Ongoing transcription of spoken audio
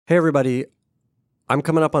Hey, everybody. I'm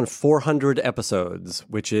coming up on 400 episodes,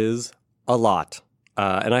 which is a lot.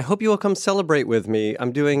 And I hope you will come celebrate with me.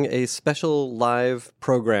 I'm doing a special live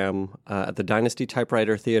program at the Dynasty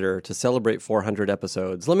Typewriter Theater to celebrate 400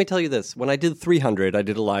 episodes. Let me tell you this. When I did 300, I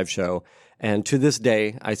did a live show. And to this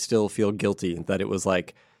day, I still feel guilty that it was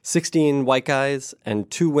like 16 white guys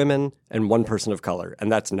and 2 women and 1 person of color.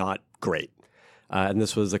 And that's not great. And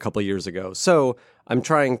this was a couple years ago. So I'm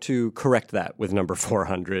trying to correct that with number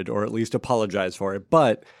 400, or at least apologize for it.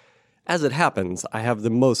 But as it happens, I have the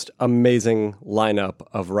most amazing lineup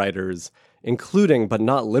of writers, including, but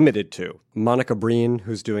not limited to, Monica Breen,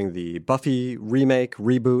 who's doing the Buffy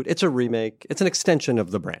reboot. It's a remake. It's an extension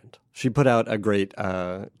of the brand. She put out a great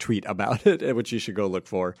tweet about it, which you should go look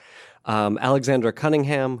for. Alexandra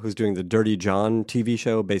Cunningham, who's doing the Dirty John TV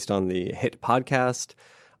show based on the hit podcast.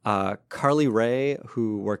 Carly Rae,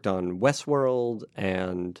 who worked on Westworld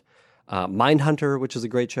and Mindhunter, which is a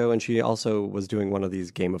great show, and she also was doing one of these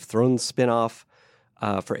Game of Thrones spin-off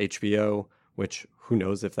for HBO, which who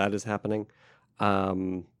knows if that is happening.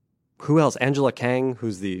 Who else? Angela Kang,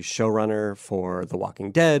 who's the showrunner for The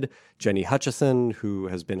Walking Dead. Jenny Hutchison, who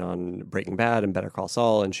has been on Breaking Bad and Better Call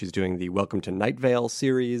Saul, and she's doing the Welcome to Night Vale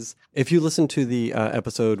series. If you listen to the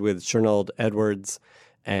episode with Chernold Edwards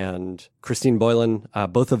and Christine Boylan,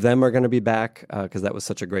 both of them are going to be back because that was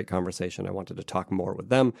such a great conversation. I wanted to talk more with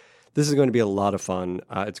them. This is going to be a lot of fun.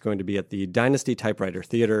 It's going to be at the Dynasty Typewriter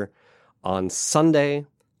Theater on Sunday,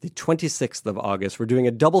 the 26th of August. We're doing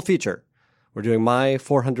a double feature. We're doing my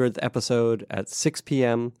 400th episode at 6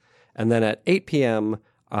 p.m. And then at 8 p.m.,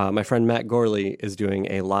 my friend Matt Gorley is doing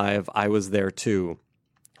a live I Was There Too,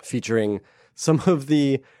 featuring some of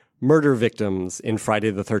the murder victims in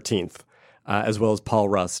Friday the 13th. As well as Paul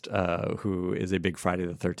Rust, who is a big Friday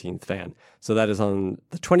the 13th fan. So that is on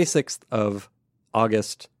the 26th of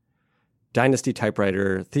August, Dynasty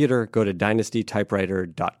Typewriter Theater. Go to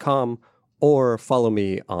dynastytypewriter.com or follow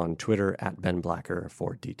me on Twitter at Ben Blacker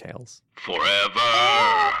for details.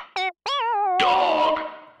 Forever, dog.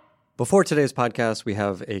 Before today's podcast, we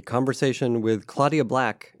have a conversation with Claudia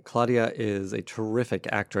Black. Claudia is a terrific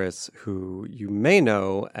actress who you may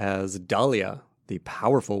know as Dahlia, the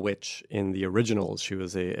powerful witch in the originals. She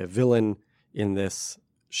was a villain in this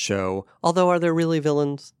show. Although, are there really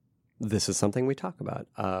villains? This is something we talk about.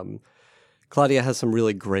 Claudia has some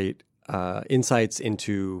really great insights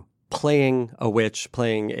into playing a witch,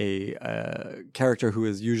 playing a character who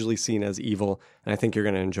is usually seen as evil, and I think you're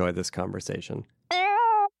going to enjoy this conversation.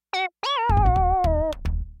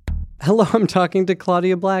 Hello, I'm talking to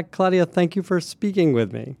Claudia Black. Claudia, thank you for speaking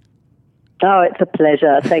with me. Oh, it's a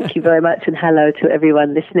pleasure. Thank you very much, and hello to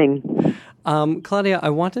everyone listening. Claudia, I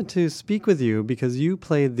wanted to speak with you because you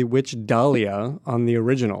played the witch Dahlia on the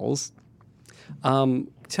originals.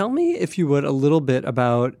 Tell me, if you would, a little bit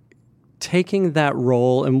about taking that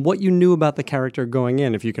role and what you knew about the character going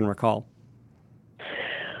in, if you can recall.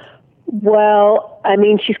 Well, I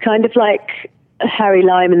mean, she's kind of like Harry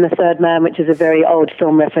Lime in The Third Man, which is a very old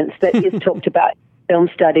film reference that is talked about film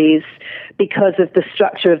studies because of the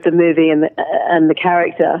structure of the movie and the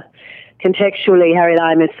character. Contextually, Harry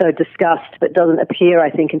Lime is so discussed but doesn't appear, I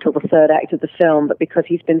think, until the third act of the film, but because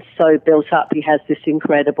he's been so built up, he has this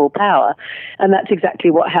incredible power. And that's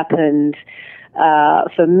exactly what happened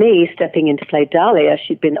for me, stepping in to play Dahlia.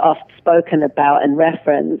 She'd been oft spoken about and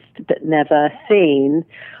referenced, but never seen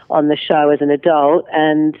on the show as an adult.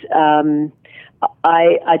 And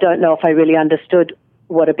I don't know if I really understood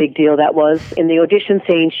what a big deal that was. In the audition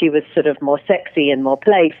scene, she was sort of more sexy and more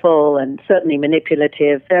playful and certainly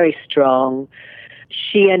manipulative, very strong.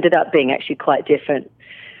 She ended up being actually quite different.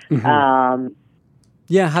 Mm-hmm.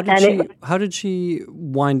 How did she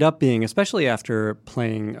wind up being, especially after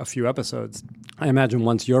playing a few episodes? I imagine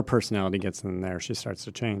once your personality gets in there, she starts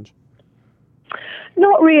to change.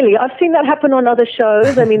 Not really. I've seen that happen on other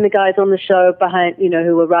shows. I mean, the guys on the show behind,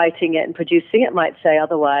 who were writing it and producing it might say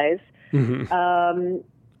otherwise. Mm-hmm.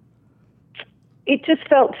 It just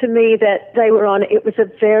felt to me that they were on. It was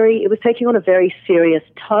taking on a very serious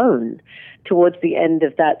tone towards the end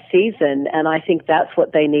of that season, and I think that's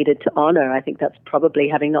what they needed to honor. I think that's probably,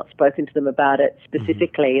 having not spoken to them about it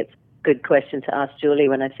specifically, it's a good question to ask Julie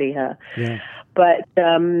when I see her. Yeah. But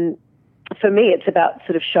for me, it's about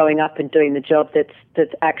sort of showing up and doing the job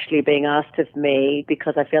that's actually being asked of me,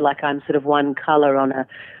 because I feel like I'm sort of one color on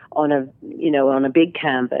a big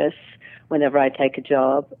canvas whenever I take a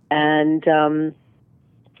job. And the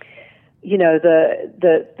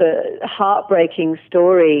heartbreaking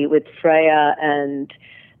story with Freya and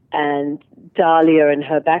Dahlia and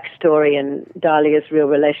her backstory and Dahlia's real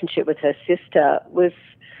relationship with her sister was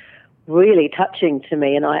really touching to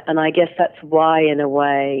me, and I guess that's why, in a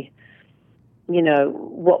way,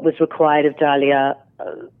 what was required of Dahlia,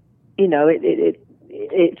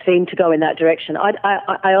 it seemed to go in that direction. I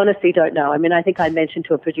honestly don't know. I mean, I think I mentioned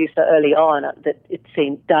to a producer early on that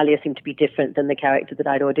Dahlia seemed to be different than the character that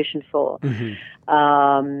I'd auditioned for.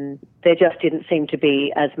 Mm-hmm. There just didn't seem to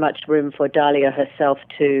be as much room for Dahlia herself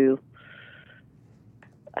to,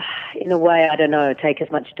 in a way, I don't know, take as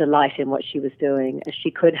much delight in what she was doing as she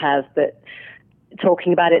could have. But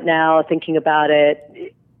talking about it now, thinking about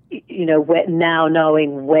it, now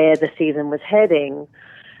knowing where the season was heading,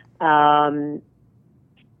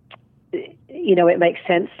 it makes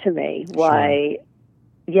sense to me why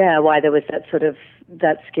there was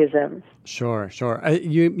that schism. Sure.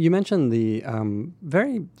 You mentioned the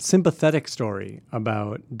very sympathetic story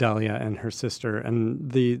about Dahlia and her sister,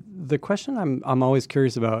 and the question I'm always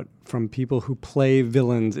curious about from people who play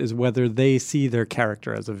villains is whether they see their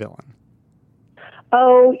character as a villain.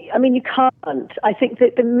 Oh, I mean, you can't. I think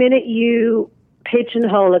that the minute you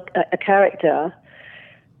pigeonhole a character,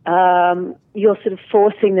 you're sort of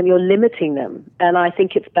forcing them, you're limiting them. And I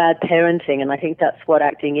think it's bad parenting, and I think that's what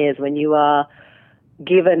acting is. When you are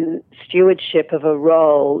given stewardship of a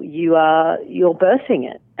role, you're birthing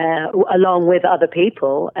it along with other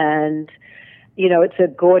people. And, it's a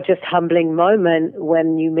gorgeous, humbling moment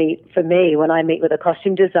when I meet with a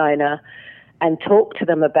costume designer and talk to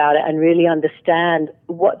them about it and really understand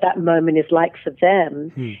what that moment is like for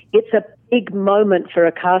them. It's a big moment for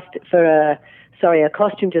a costume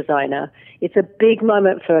designer. It's a big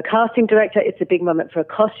moment for a casting director. It's a big moment for a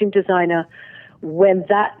costume designer when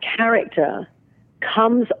that character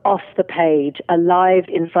comes off the page alive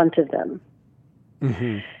in front of them.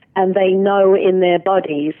 Mm-hmm. And they know in their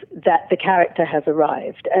bodies that the character has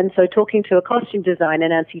arrived. And so talking to a costume designer,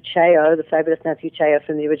 Nancy Cheo, the fabulous Nancy Cheo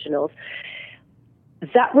from the originals,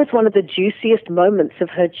 that was one of the juiciest moments of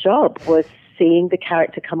her job, was seeing the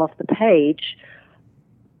character come off the page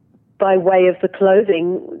by way of the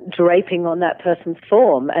clothing draping on that person's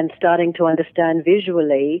form, and starting to understand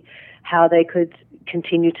visually how they could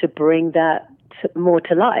continue to bring that more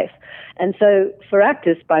to life. And so for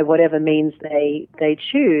actors, by whatever means they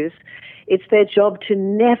choose, it's their job to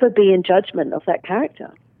never be in judgment of that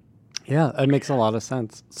character. Yeah, that makes a lot of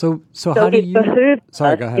sense. So how do you...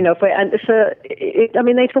 Sorry, go ahead.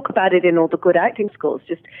 They talk about it in all the good acting schools.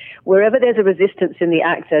 Just wherever there's a resistance in the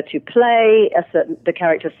actor to play the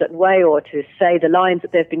character a certain way, or to say the lines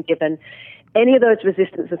that they've been given, any of those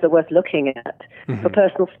resistances are worth looking at for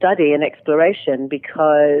personal study and exploration,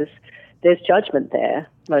 because there's judgment there,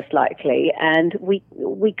 most likely, and we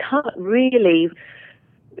can't really...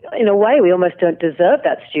 In a way, we almost don't deserve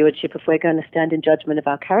that stewardship if we're going to stand in judgment of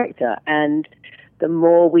our character. And the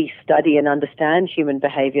more we study and understand human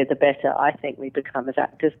behavior, the better I think we become as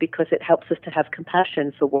actors, because it helps us to have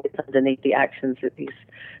compassion for what's underneath the actions that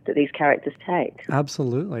these characters take.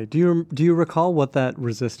 Absolutely. Do you recall what that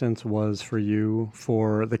resistance was for you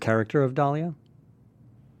for the character of Dahlia?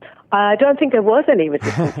 I don't think there was any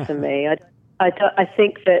resistance for me. I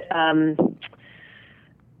think that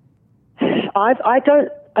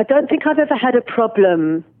I don't think I've ever had a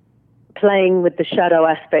problem playing with the shadow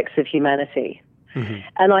aspects of humanity. Mm-hmm.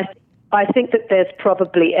 And I think that there's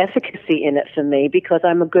probably efficacy in it for me, because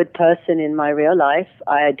I'm a good person in my real life.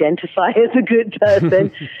 I identify as a good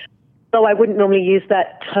person. So I wouldn't normally use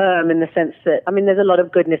that term in the sense that, there's a lot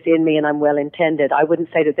of goodness in me and I'm well-intended. I wouldn't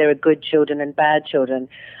say that there are good children and bad children.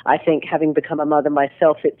 I think, having become a mother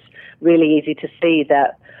myself, it's really easy to see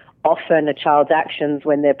that often a child's actions,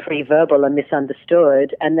 when they're pre-verbal, are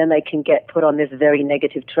misunderstood, and then they can get put on this very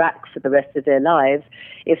negative track for the rest of their lives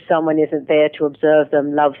if someone isn't there to observe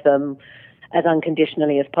them, love them as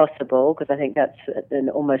unconditionally as possible, because I think that's an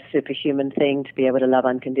almost superhuman thing, to be able to love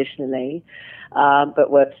unconditionally,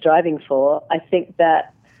 but worth striving for. I think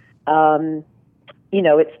that,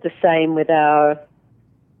 it's the same with our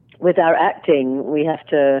acting. We have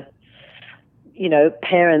to,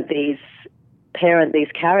 parent these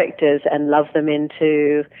characters and love them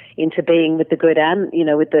into being with the good and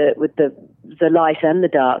with the light and the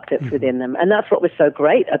dark that's within them. And that's what was so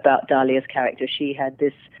great about Dahlia's character. She had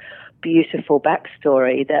this beautiful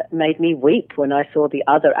backstory that made me weep when I saw the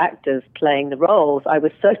other actors playing the roles. I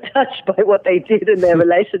was so touched by what they did in their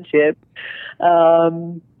relationship.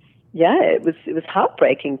 It was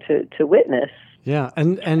heartbreaking to witness. Yeah,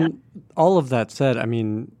 and all of that said,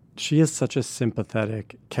 she is such a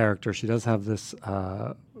sympathetic character. She does have this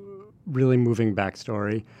really moving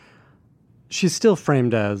backstory. She's still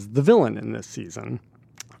framed as the villain in this season.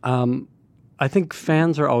 I think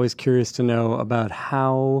fans are always curious to know about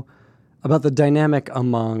the dynamic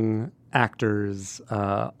among actors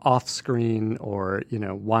off screen or,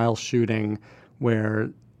 while shooting where,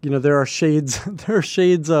 there are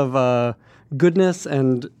shades of goodness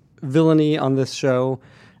and villainy on this show.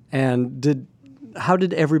 And how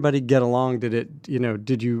did everybody get along?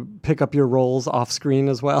 Did you pick up your roles off screen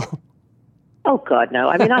as well? Oh, God, no.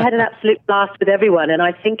 I mean, I had an absolute blast with everyone, and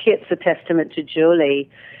I think it's a testament to Julie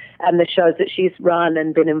and the shows that she's run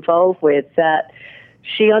and been involved with, that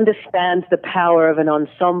she understands the power of an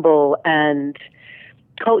ensemble, and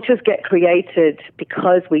cultures get created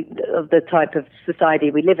because of the type of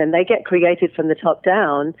society we live in. They get created from the top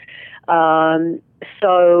down. And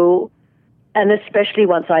especially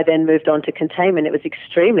once I then moved on to containment, it was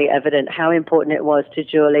extremely evident how important it was to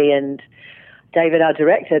Julie and David, our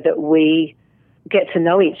director, that we get to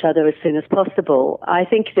know each other as soon as possible. I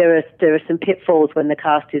think there are some pitfalls when the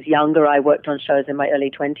cast is younger. I worked on shows in my early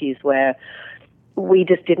 20s where we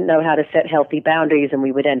just didn't know how to set healthy boundaries, and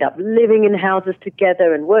we would end up living in houses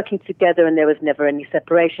together and working together, and there was never any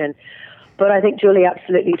separation. But I think Julie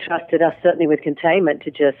absolutely trusted us, certainly with containment,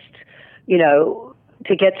 to just,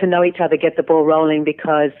 to get to know each other, get the ball rolling,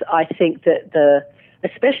 because I think that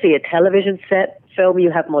especially a television set film,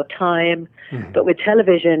 you have more time, but with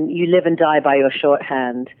television, you live and die by your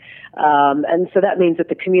shorthand. And so that means that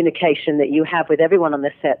the communication that you have with everyone on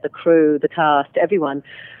the set, the crew, the cast, everyone,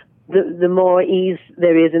 the more ease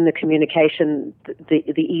there is in the communication,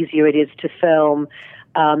 the easier it is to film.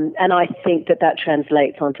 And I think that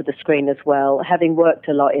translates onto the screen as well. Having worked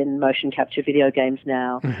a lot in motion capture video games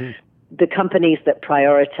now, the companies that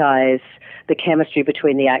prioritize the chemistry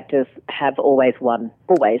between the actors have always won.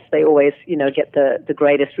 Always. They always, get the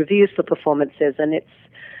greatest reviews for performances, and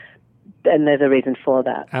there's a reason for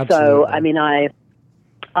that. Absolutely. So, I mean, I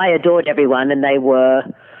adored everyone, and they were,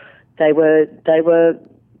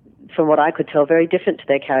 from what I could tell, very different to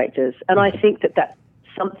their characters. And I think that's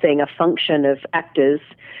a function of actors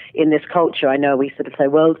in this culture. I know we sort of say,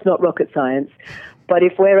 well, it's not rocket science, but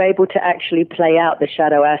if we're able to actually play out the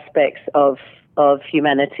shadow aspects of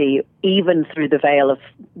humanity, even through the veil of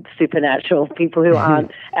supernatural people who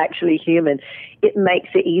aren't actually human, it makes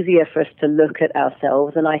it easier for us to look at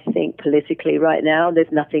ourselves. And I think politically right now,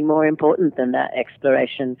 there's nothing more important than that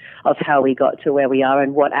exploration of how we got to where we are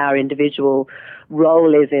and what our individual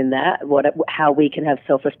role is in that, how we can have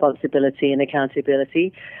self-responsibility and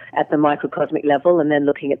accountability at the microcosmic level, and then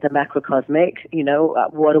looking at the macrocosmic,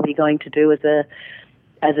 what are we going to do as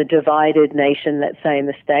a divided nation, let's say in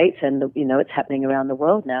the States, and it's happening around the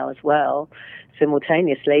world now as well,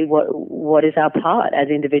 simultaneously. What is our part as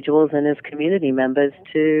individuals and as community members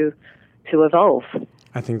to evolve?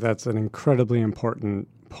 I think that's an incredibly important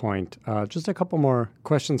point. Just a couple more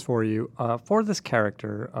questions for you. For this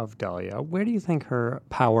character of Delia, where do you think her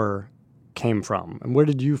power came from, and where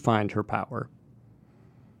did you find her power?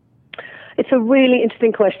 It's a really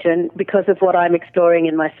interesting question because of what I'm exploring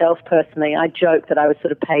in myself personally. I joke that I was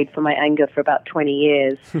sort of paid for my anger for about 20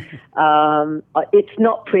 years. It's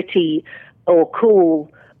not pretty or cool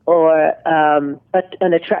or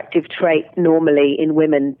an attractive trait normally in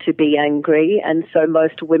women to be angry, and so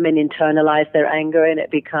most women internalize their anger and it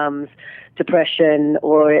becomes depression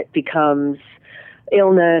or it becomes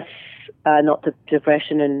illness. Not the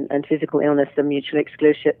depression and physical illness are mutually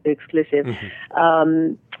exclusive.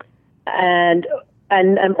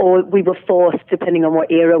 Or we were forced, depending on what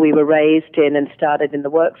era we were raised in and started in the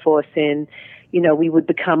workforce in, we would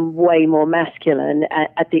become way more masculine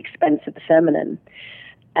at the expense of the feminine.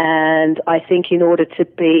 And I think in order to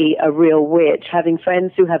be a real witch, having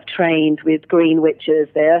friends who have trained with green witches,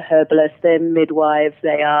 they're herbalists, they're midwives,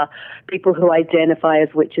 they are people who identify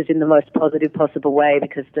as witches in the most positive possible way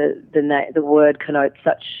because the word connotes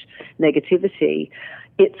such negativity.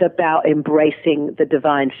 It's about embracing the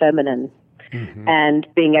divine feminine and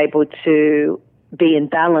being able to be in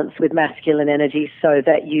balance with masculine energy so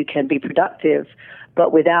that you can be productive,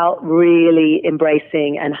 but without really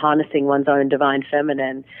embracing and harnessing one's own divine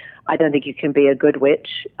feminine. I don't think you can be a good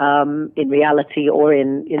witch in reality or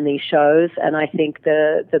in these shows. And I think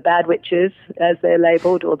the bad witches, as they're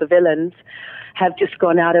labeled, or the villains, have just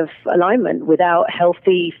gone out of alignment without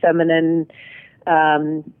healthy feminine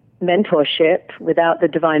mentorship, without the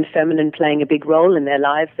divine feminine playing a big role in their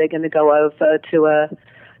lives. They're going to go over to a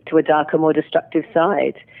darker, more destructive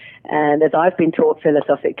side. And as I've been taught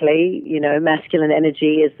philosophically, masculine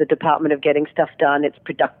energy is the department of getting stuff done. It's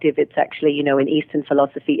productive. It's actually, in Eastern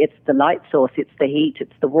philosophy, it's the light source, it's the heat,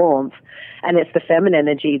 it's the warmth. And it's the feminine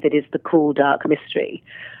energy that is the cool, dark mystery.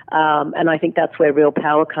 And I think that's where real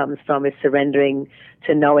power comes from, is surrendering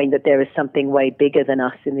to knowing that there is something way bigger than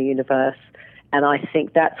us in the universe. And I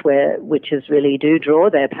think that's where witches really do draw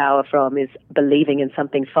their power from, is believing in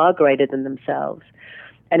something far greater than themselves.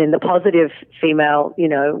 And in the positive female,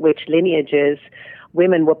 witch lineages,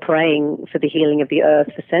 women were praying for the healing of the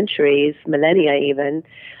earth for centuries, millennia even.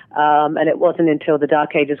 And it wasn't until the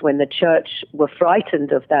Dark Ages, when the church were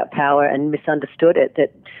frightened of that power and misunderstood it,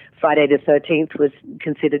 that Friday the 13th was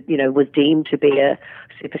considered, was deemed to be a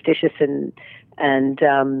superstitious and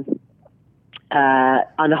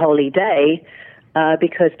unholy day,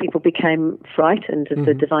 because people became frightened of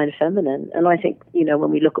the divine feminine. And I think,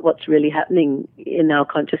 when we look at what's really happening in our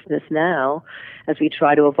consciousness now, as we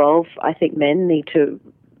try to evolve, I think men need to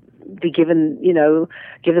be given,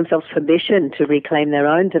 give themselves permission to reclaim their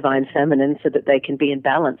own divine feminine, so that they can be in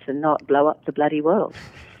balance and not blow up the bloody world.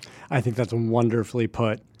 I think that's wonderfully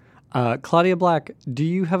put. Claudia Black, do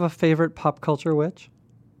you have a favorite pop culture witch?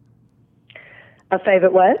 A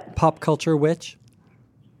favorite what? Pop culture witch?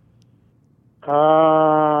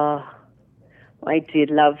 Oh, I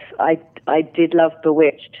did love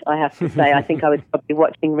Bewitched, I have to say. I think I was probably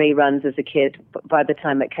watching reruns as a kid by the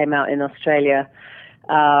time it came out in Australia.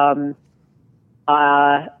 And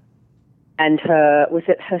was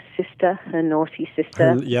it her sister, her naughty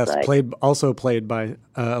sister? Yes, also played by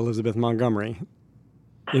Elizabeth Montgomery.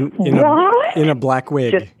 In a black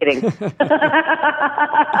wig. Just kidding.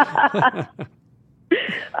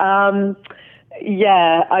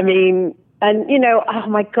 Yeah, I mean, and oh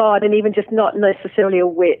my God, and even just not necessarily a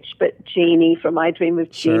witch, but Jeannie from I Dream of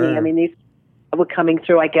Jeannie. Sure. I mean, these were coming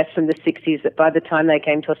through, I guess, from the 60s, that by the time they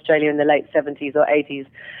came to Australia in the late 70s or 80s,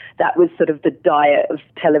 that was sort of the diet of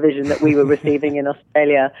television that we were receiving in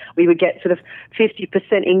Australia. We would get sort of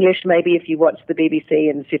 50% English, maybe, if you watched the BBC,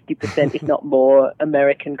 and 50%, if not more,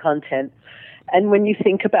 American content. And when you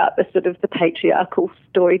think about the sort of the patriarchal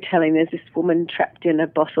storytelling, there's this woman trapped in a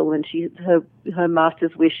bottle, and her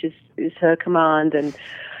master's wish is her command, and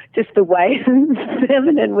just the way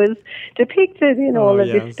feminine was depicted in all of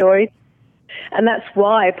this story. And that's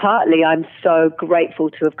why partly I'm so grateful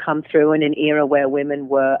to have come through in an era where women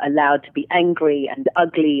were allowed to be angry and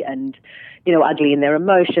ugly, and ugly in their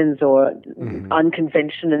emotions, or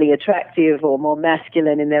unconventionally attractive, or more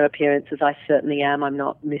masculine in their appearance, as I certainly am. I'm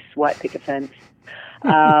not Miss White Picket Fence.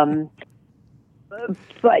 But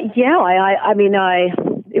yeah, I mean,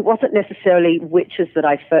 it wasn't necessarily witches that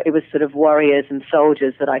it was sort of warriors and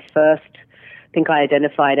soldiers that I first think I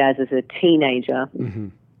identified as a teenager. Mm-hmm.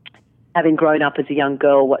 Having grown up as a young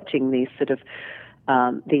girl watching these sort of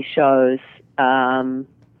these shows.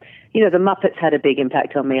 The Muppets had a big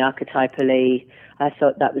impact on me archetypally. I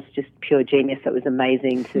thought that was just pure genius. That was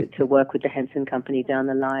amazing to work with the Henderson company down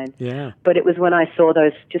the line. Yeah. But it was when I saw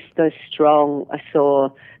those strong, I saw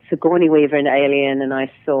Sigourney Weaver in Alien, and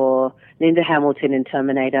I saw Linda Hamilton in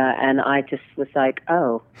Terminator, and I just was like,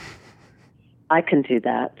 oh, I can do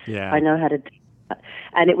that. Yeah. I know how to do that.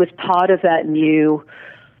 And it was part of that new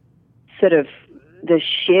sort of the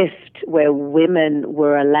shift where women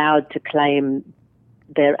were allowed to claim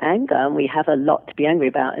their anger, and we have a lot to be angry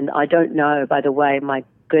about. And I don't know, by the way, my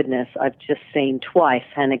goodness, I've just seen twice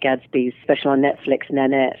Hannah Gadsby's special on Netflix,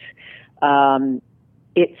 Nanette.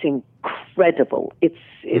 It's incredible. It's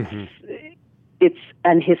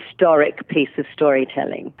an historic piece of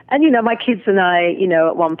storytelling. And my kids and I,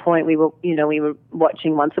 at one point we were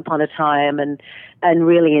watching Once Upon a Time, and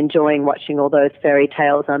really enjoying watching all those fairy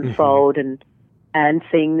tales unfold, and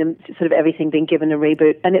seeing them, sort of everything being given a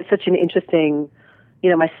reboot. And it's such an interesting.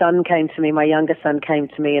 My younger son came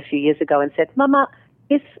to me a few years ago and said, "Mama,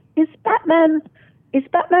 is Batman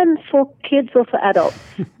for kids or for adults?"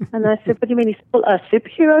 And I said, "What do you mean? He's a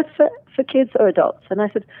superhero for kids or adults?" And I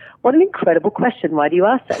said, "What an incredible question. Why do you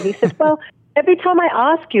ask that?" And he said, "Well, every time I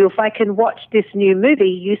ask you if I can watch this new movie,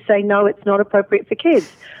 you say, no, it's not appropriate for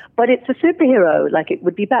kids. But it's a superhero, like it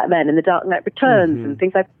would be Batman and The Dark Knight Returns and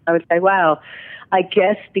things like that." I would say, wow, I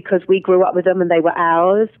guess because we grew up with them and they were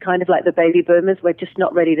ours, kind of like the baby boomers, we're just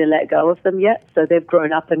not ready to let go of them yet. So they've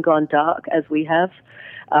grown up and gone dark as we have.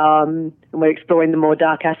 And we're exploring the more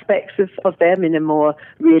dark aspects of them in a more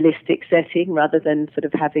realistic setting, rather than sort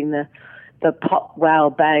of having the pop, wow,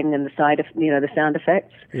 bang, and the sound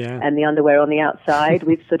effects and the underwear on the outside.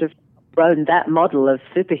 We've sort of grown that model of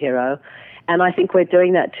superhero. And I think we're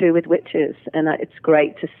doing that too with witches. And it's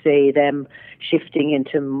great to see them shifting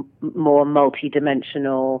into more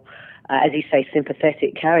multi-dimensional, as you say,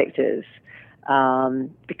 sympathetic characters.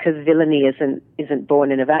 Because villainy isn't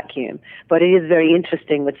born in a vacuum. But it is very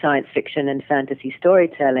interesting with science fiction and fantasy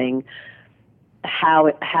storytelling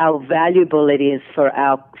how valuable it is for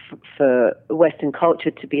Western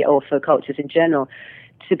culture to be, or for cultures in general,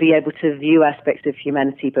 to be able to view aspects of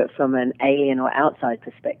humanity, but from an alien or outside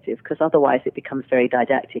perspective, because otherwise it becomes very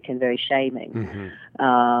didactic and very shaming.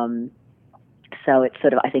 Mm-hmm. So it's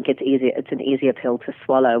sort of, I think it's an easier pill to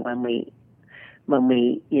swallow when we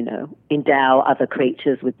endow other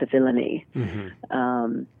creatures with the villainy. Mm-hmm.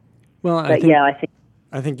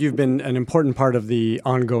 I think you've been an important part of the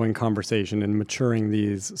ongoing conversation in maturing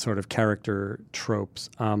these sort of character tropes.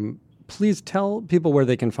 Please tell people where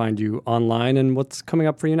they can find you online and what's coming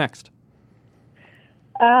up for you next.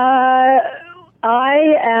 I'm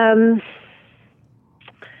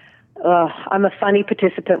a funny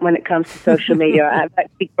participant when it comes to social media. I've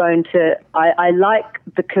actually grown to, I like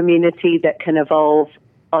the community that can evolve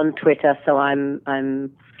on Twitter. So I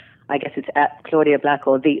guess it's at Claudia Black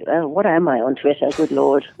or what am I on Twitter? Good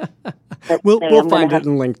Lord. We'll find it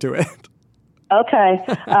and link to it. Okay.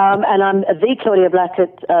 And I'm the Claudia Black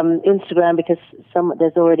at Instagram because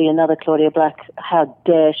there's already another Claudia Black. How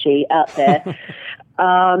dare she out there?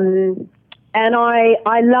 And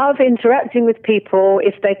I love interacting with people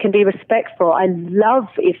if they can be respectful. I love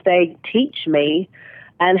if they teach me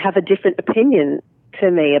and have a different opinion to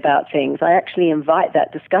me about things. I actually invite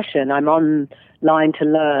that discussion. I'm online to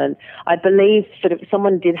learn. I believe sort of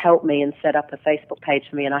someone did help me and set up a Facebook page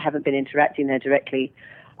for me, and I haven't been interacting there directly.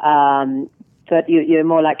 But you're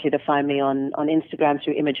more likely to find me on Instagram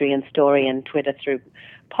through imagery and story, and Twitter through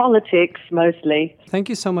politics mostly. Thank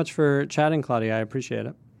you so much for chatting, Claudia. I appreciate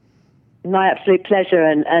it. My absolute pleasure.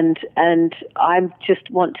 And I just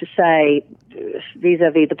want to say,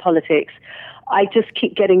 vis-a-vis the politics, I just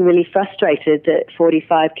keep getting really frustrated that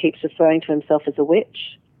 45 keeps referring to himself as a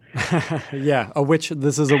witch. Yeah, a witch.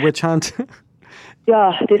 This is a witch hunt.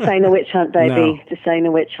 Yeah, this ain't a witch hunt, baby. No. This ain't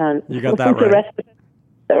a witch hunt. You got that right.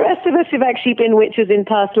 The rest of us who've actually been witches in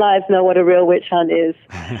past lives know what a real witch hunt is.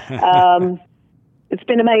 It's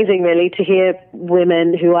been amazing, really, to hear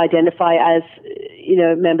women who identify as,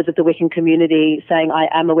 members of the Wiccan community saying, I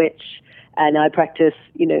am a witch and I practice,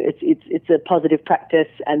 it's a positive practice.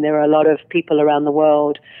 And there are a lot of people around the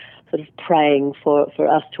world sort of praying for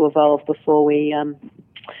us to evolve before we,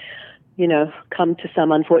 come to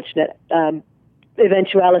some unfortunate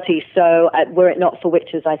eventuality. So were it not for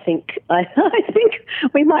witches, I think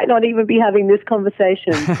we might not even be having this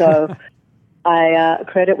conversation. So I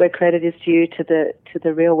credit where credit is due to the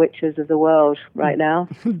real witches of the world right now.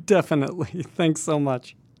 Definitely. Thanks so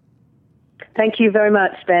much. Thank you very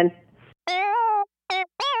much, Ben.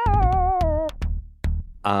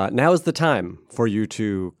 Now is the time for you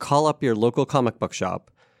to call up your local comic book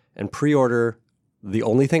shop and pre-order The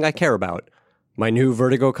Only Thing I Care About, my new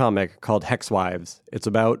Vertigo comic called Hexwives. It's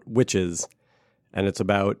about witches, and it's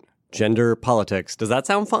about gender politics. Does that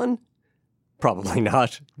sound fun? Probably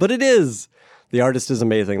not, but it is. The artist is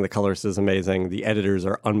amazing. The colorist is amazing. The editors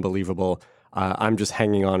are unbelievable. I'm just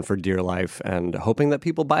hanging on for dear life and hoping that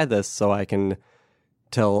people buy this so I can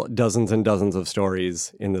tell dozens and dozens of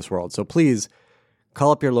stories in this world. So please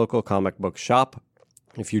call up your local comic book shop.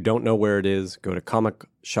 If you don't know where it is, go to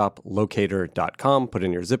comicshoplocator.com, put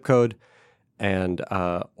in your zip code, and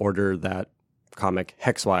order that comic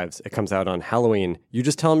Hexwives. It comes out on Halloween. You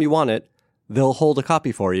just tell them you want it. They'll hold a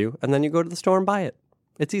copy for you, and then you go to the store and buy it.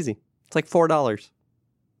 It's easy. It's like $4.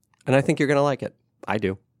 And I think you're going to like it. I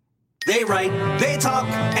do. They write, they talk,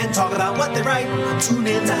 and talk about what they write. Tune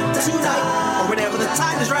in tonight, or whenever the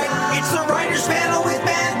time is right. It's the Writers Panel with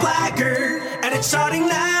Ben Blacker, and it's starting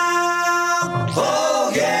now.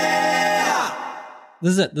 Oh, yeah!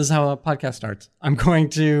 This is it. This is how a podcast starts. I'm going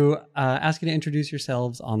to ask you to introduce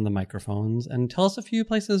yourselves on the microphones and tell us a few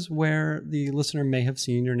places where the listener may have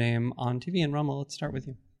seen your name on TV. And Raamla, let's start with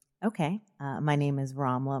you. Okay. My name is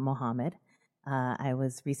Raamla Mohamed. I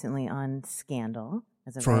was recently on Scandal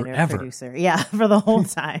as a writer, producer. Yeah, for the whole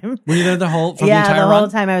time. Were you there the whole the whole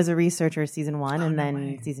time. I was a researcher season 1, and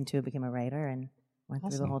then season 2 I became a writer and went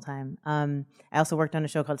through the whole time. I also worked on a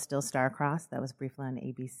show called Still Star-Crossed that was briefly on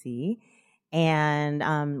ABC. And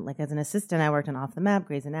as an assistant, I worked on Off the Map,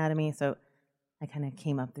 Grey's Anatomy. So I kind of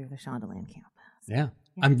came up through the Shondaland campus. Yeah.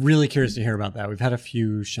 I'm really curious to hear about that. We've had a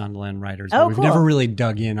few Shondaland writers, but we've never really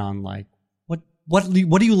dug in on what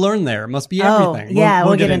do you learn there? It must be everything. Yeah,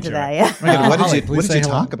 we'll get into that. Yeah. What did you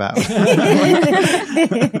talk about?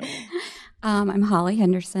 I'm Holly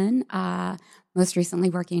Henderson. Most recently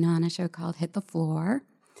working on a show called Hit the Floor.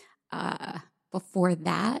 Before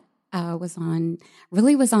that, was on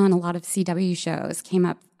a lot of CW shows. Came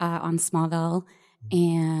up on Smallville,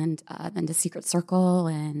 and then to Secret Circle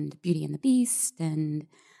and Beauty and the Beast, and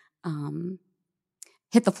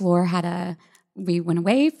Hit the Floor we went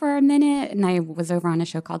away for a minute, and I was over on a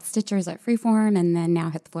show called Stitchers at Freeform, and then now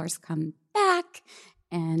Hit the Floor's come back,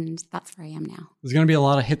 And that's where I am now. There's going to be a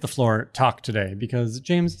lot of hit the floor talk today because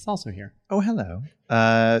James is also here. Oh, hello.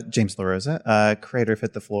 James LaRosa, creator of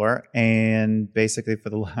Hit the Floor. And basically for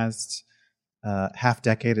the last half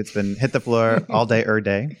decade, it's been hit the floor all day,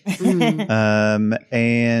 day.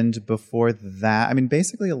 And before that, I mean,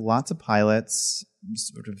 basically lots of pilots,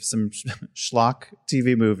 sort of some schlock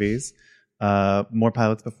TV movies, more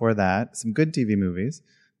pilots before that, some good TV movies.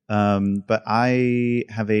 But I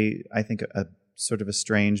have I think a sort of a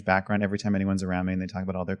strange background every time anyone's around me and they talk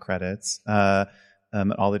about all their credits,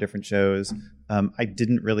 all the different shows. I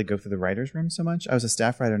didn't really go through the writer's room so much. I was a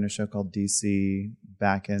staff writer on a show called DC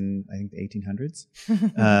back in, I think, the 1800s.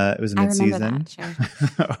 It was a mid-season. I remember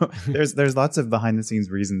that show. There's lots of behind-the-scenes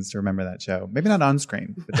reasons to remember that show. Maybe not on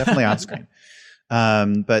screen, but definitely off screen.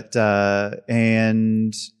 And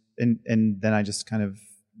then I just kind of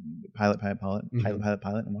pilot, and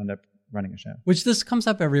wound up running a show. Which this comes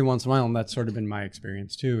up every once in a while, and that's sort of been my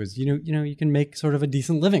experience too, is, you know, you can make sort of a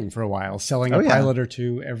decent living for a while, selling a pilot or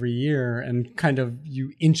two every year, and kind of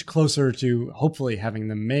you inch closer to hopefully having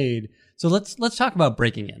them made. So let's talk about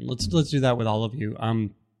breaking in. Let's do that with all of you.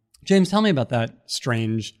 James, tell me about that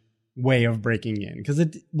strange way of breaking in, because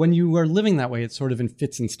when you are living that way, it's sort of in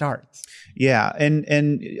fits and starts. Yeah, and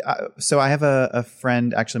so I have a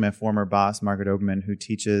friend, actually my former boss, Margaret Oberman, who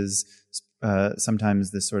teaches sometimes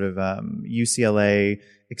this sort of UCLA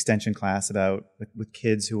extension class about with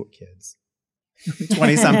kids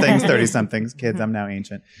 20-somethings, 30-somethings, kids, I'm now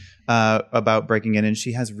ancient, about breaking in. And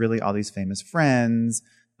she has really all these famous friends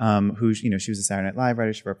who, you know, she was a Saturday Night Live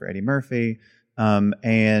writer. She wrote for Eddie Murphy.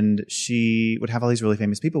 And she would have all these really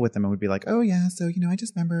famous people with them and would be like, oh yeah, so, you know, I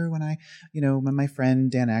just remember when when my friend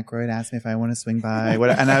Dan Aykroyd asked me if I want to swing by,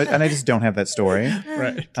 and I just don't have that story.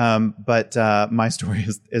 Right. But my story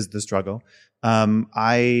is the struggle. I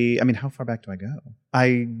mean, how far back do I go?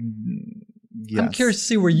 Yes. I'm curious to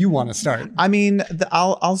see where you want to start. I mean,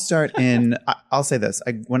 I'll start in, I'll say this.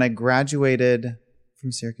 When I graduated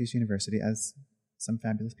from Syracuse University, as some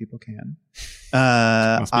fabulous people can.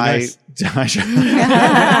 Must be nice.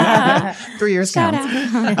 3 years counts.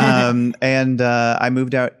 And I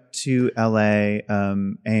moved out to LA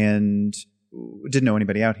and didn't know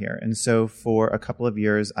anybody out here. And so for a couple of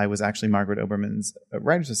years, I was actually Margaret Oberman's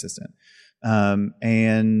writer's assistant.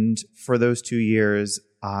 And for those 2 years,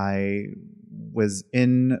 I was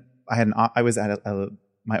at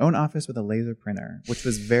my own office with a laser printer, which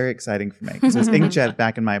was very exciting for me because it was inkjet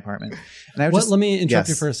back in my apartment. And I would let me interrupt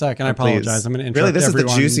you for a second. I apologize. I'm going to interrupt Really, this is the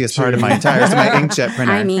juiciest part of my entire my inkjet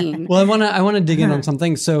printer. I mean, well, I want to dig in on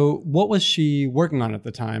something. So, what was she working on at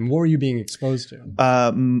the time? What were you being exposed to?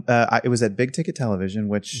 It was at Big Ticket Television,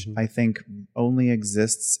 which I think only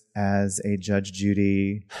exists as a Judge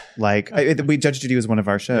Judy. Judge Judy was one of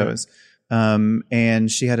our shows. Yeah.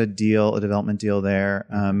 And she had a development deal there,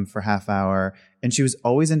 for half hour. And she was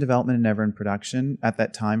always in development and never in production at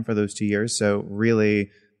that time for those 2 years. So really,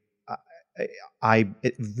 I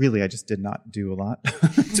just did not do a lot,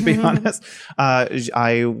 to be honest.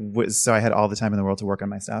 So I had all the time in the world to work on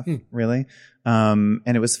my stuff, really. And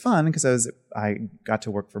it was fun because I got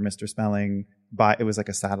to work for Mr. Spelling it was like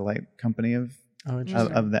a satellite company of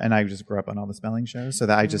and I just grew up on all the spelling shows, so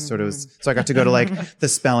that I just sort of so I got to go to like the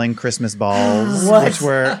spelling Christmas balls, which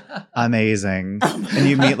were amazing. And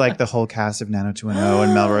you meet like the whole cast of 90210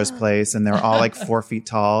 and Melrose Place, and they're all like 4 feet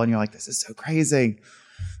tall, and you're like, this is so crazy.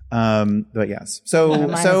 But yes, so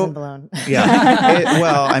yeah.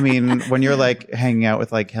 Well, I mean, when you're like hanging out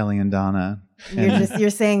with like Kelly and Donna. You're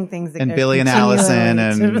saying things that and Billy and Allison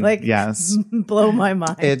and sort of like yes, blow my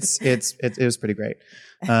mind. It was pretty great.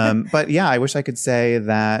 But yeah, I wish I could say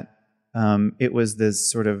that it was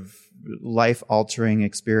this sort of life-altering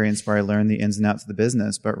experience where I learned the ins and outs of the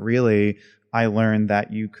business. But really, I learned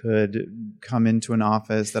that you could come into an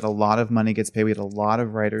office that a lot of money gets paid. We had a lot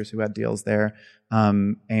of writers who had deals there.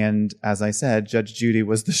 And as I said, Judge Judy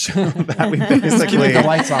was the show that we basically keeping the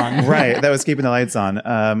lights on. Right, that was keeping the lights on.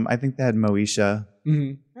 I think they had Moesha.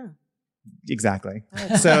 Mm-hmm. Exactly.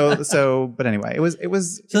 So, but anyway, it was.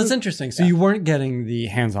 So that's interesting. So you weren't getting the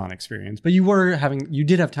hands-on experience, but you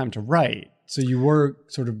did have time to write. So you were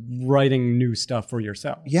sort of writing new stuff for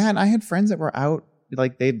yourself. Yeah, and I had friends that were out.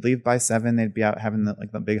 Like they'd leave by 7, they'd be out having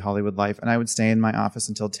the big Hollywood life, and I would stay in my office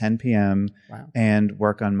until 10 p.m. and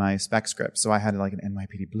work on my spec script. So I had like an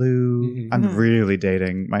NYPD Blue. Mm-hmm. I'm really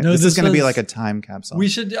dating this is going to be like a time capsule. We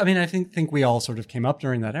should. I mean, I think we all sort of came up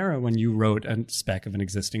during that era when you wrote a spec of an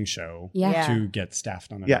existing show to get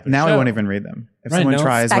staffed on. Yeah, now show. I won't even read them. If Right, someone no.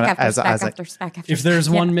 tries, Spec when, after as spec I, after spec after If spec. there's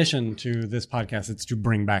Yeah. one mission to this podcast, it's to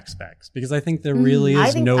bring back specs, because I think there really I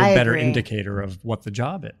is think no I better agree. indicator of what the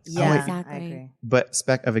job is. Yeah, exactly. I agree. but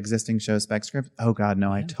spec of existing show spec script. Oh God,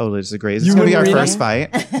 no, I totally disagree. This You is going to be our wouldn't read first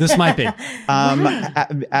fight. This might be.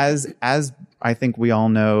 As I think we all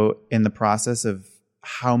know, in the process of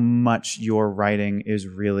how much your writing is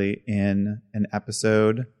really in an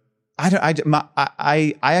episode,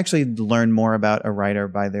 I actually learn more about a writer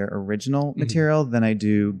by their original material than I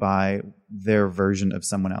do by their version of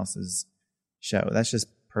someone else's show. That's just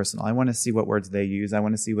personal. I want to see what words they use. I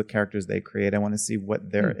want to see what characters they create. I want to see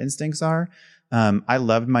what their instincts are. I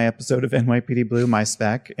loved my episode of NYPD Blue, my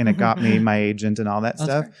spec, and it got me my agent and all that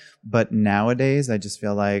stuff. Right. But nowadays, I just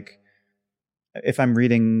feel like if I'm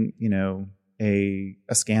reading, you know, a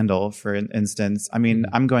scandal, for instance, I mean,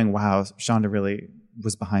 I'm going, wow, Shonda really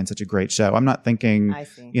was behind such a great show. I'm not thinking, I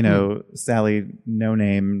see. you know, Sally No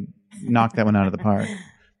Name knocked that one out of the park.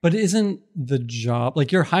 But isn't the job, like,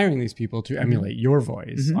 you're hiring these people to emulate your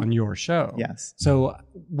voice on your show? Yes. So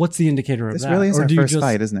what's the indicator of This that? really is Or our do you first just-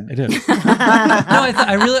 fight, isn't it? It is. No,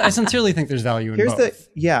 I sincerely think there's value in Here's both.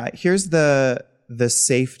 here's the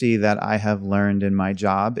safety that I have learned in my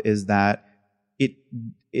job is that it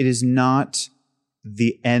is not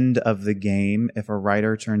the end of the game if a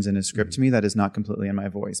writer turns in a script to me that is not completely in my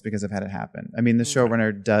voice, because I've had it happen. I mean, the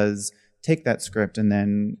showrunner does take that script and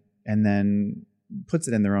then puts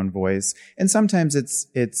it in their own voice. And sometimes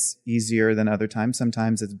it's easier than other times.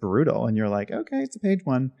 Sometimes it's brutal and you're like, okay, it's a page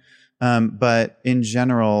one. But in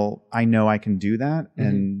general, I know I can do that.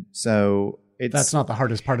 And so That's not the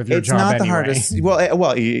hardest part of your it's job not the anyway. hardest.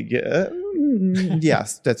 Well,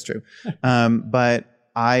 yes, that's true. But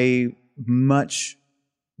I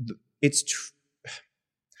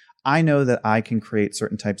know that I can create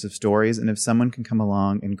certain types of stories, and if someone can come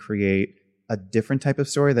along and create a different type of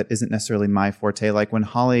story that isn't necessarily my forte, like when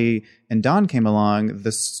Holly and Dawn came along,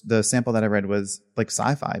 the sample that I read was like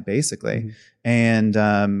sci-fi basically, and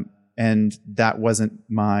that wasn't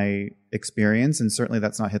my experience, and certainly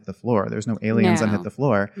that's not Hit the Floor. There's no aliens on Hit the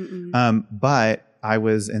Floor. But I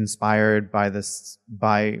was inspired by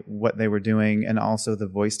what they were doing, and also the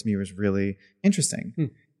voice to me was really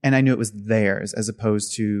interesting. And I knew it was theirs as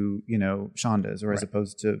opposed to, you know, Shonda's, or as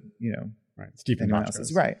opposed to, you know, Stephen anyone Bochco's.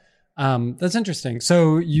 else's. Right. That's interesting.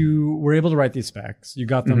 So you were able to write these specs. You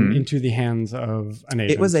got them into the hands of an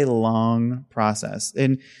agent. It was a long process.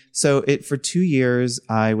 And so for 2 years,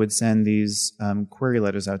 I would send these query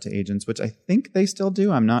letters out to agents, which I think they still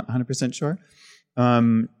do. I'm not 100% sure.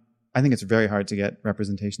 I think it's very hard to get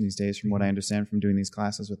representation these days, from what I understand from doing these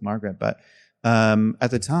classes with Margaret. But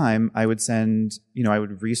at the time, I would send, you know, I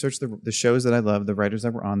would research the shows that I love, the writers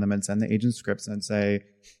that were on them, and send the agent scripts and say,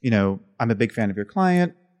 you know, I'm a big fan of your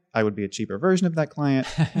client. I would be a cheaper version of that client.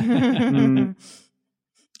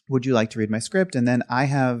 Would you like to read my script? And then I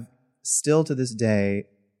have still to this day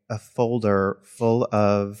a folder full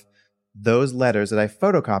of those letters that I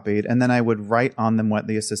photocopied, and then I would write on them what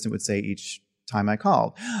the assistant would say each time I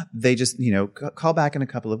called. They just, you know, call back in a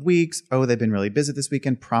couple of weeks. Oh, they've been really busy this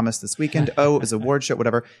weekend. Promise this weekend. Oh, it was a award show,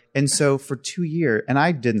 whatever. And so for 2 years, and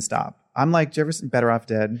I didn't stop. I'm like, Jefferson, Better Off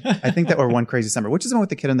Dead. I think that, or One Crazy Summer, which is the one with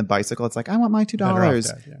the kid on the bicycle. It's like, I want my $2. Better Off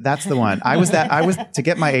Dead, yeah. That's the one. I was to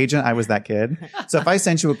get my agent, I was that kid. So if I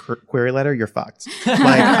sent you a query letter, you're fucked.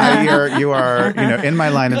 Like you are, you know, in my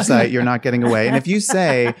line of sight. You're not getting away. And if you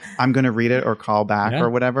say I'm going to read it or call back or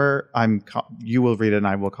whatever, you will read it and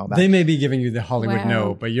I will call back. They may be giving you the Hollywood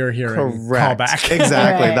no, but you're hearing call back.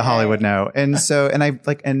 Exactly, the Hollywood no. And so, and I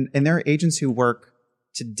like, and there are agents who work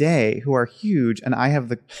today who are huge, and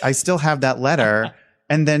I still have that letter.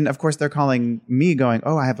 And then of course they're calling me going,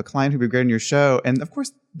 oh, I have a client who'd be great on your show. And of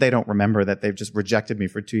course they don't remember that they've just rejected me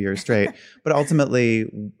for 2 years straight. But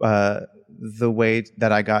ultimately, the way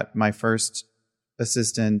that I got my first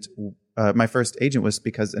assistant, my first agent, was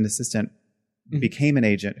because an assistant became an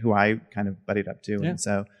agent who I kind of buddied up to. And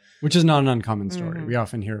so, which is not an uncommon story. We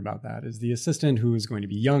often hear about that, is the assistant who is going to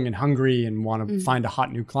be young and hungry and want to find a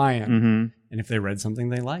hot new client. And if they read something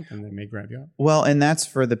they like, then they may grab you up. Well, and that's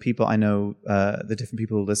for the people I know, the different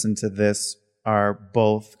people who listen to this are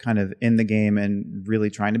both kind of in the game and really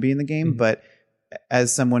trying to be in the game. But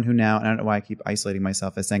as someone who now, and I don't know why I keep isolating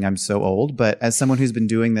myself as saying I'm so old, but as someone who's been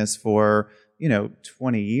doing this for,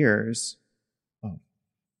 20 years. Oh,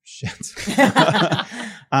 shit.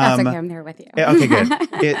 That's okay. I'm there with you. Okay, good.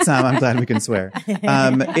 It's I'm glad we can swear.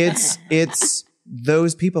 It's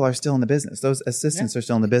those people are still in the business. Those assistants are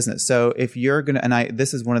still in the business. So if you're gonna, and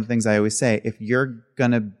this is one of the things I always say, if you're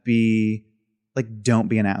gonna be like, don't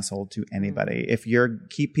be an asshole to anybody. If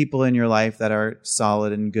keep people in your life that are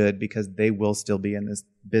solid and good, because they will still be in this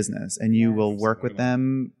business, and you will work with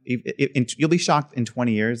them. You'll be shocked in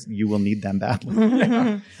 20 years. You will need them badly.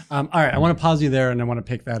 All right. I want to pause you there, and I want to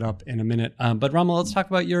pick that up in a minute. But Raamla, let's talk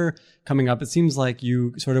about your coming up. It seems like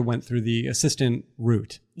you sort of went through the assistant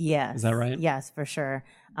route. Yes. Is that right? Yes, for sure.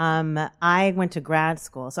 I went to grad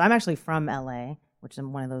school. So I'm actually from LA, which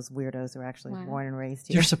I'm one of those weirdos who are actually born and raised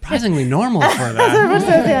here. You're surprisingly normal for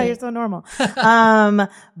that. Yeah, you're so normal.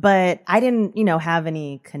 But I didn't, have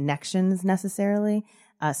any connections necessarily.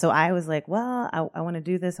 So I was like, well, I want to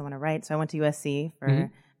do this. I want to write. So I went to USC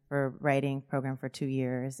for writing program for 2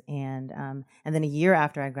 years. And then a year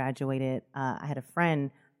after I graduated, I had a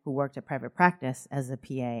friend who worked at private practice as a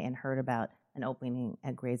PA and heard about an opening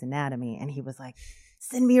at Grey's Anatomy. And he was like,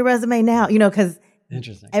 send me your resume now, because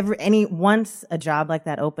interesting. Once a job like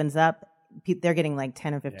that opens up, they're getting like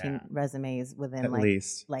 10 or 15 resumes within at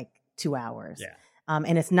least 2 hours. Yeah.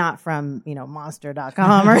 And it's not from,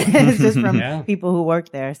 monster.com or it's just from people who work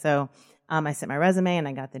there. So I sent my resume and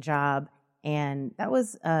I got the job. And that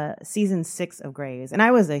was season 6 of Grey's. And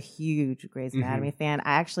I was a huge Grey's Anatomy fan.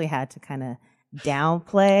 I actually had to kind of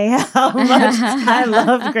downplay how much I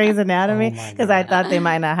loved Grey's Anatomy because I thought they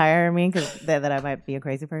might not hire me because that I might be a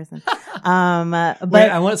crazy person. But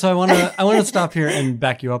I want to stop here and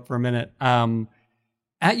back you up for a minute.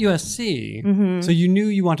 At USC, so you knew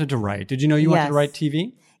you wanted to write. Did you know you wanted to write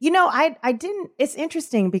TV? I didn't. It's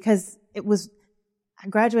interesting because I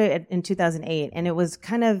graduated in 2008, and it was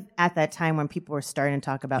kind of at that time when people were starting to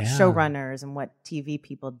talk about showrunners and what TV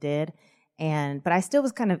people did. But I still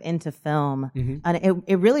was kind of into film. And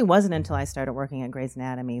it really wasn't until I started working at Grey's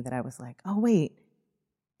Anatomy that I was like, oh, wait,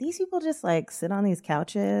 these people just like sit on these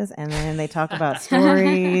couches and then they talk about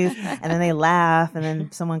stories and then they laugh and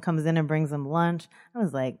then someone comes in and brings them lunch. I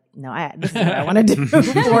was like, no, this is what I want to do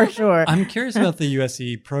for sure. I'm curious about the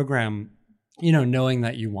USC program, knowing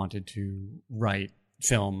that you wanted to write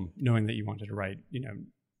film, knowing that you wanted to write,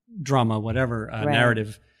 drama, whatever,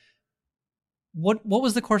 narrative. What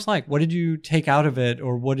was the course like? What did you take out of it,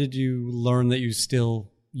 or what did you learn that you still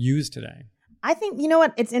use today? I think,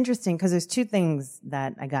 it's interesting because there's 2 things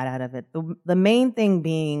that I got out of it. The main thing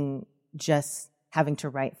being just having to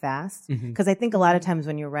write fast. Because I think a lot of times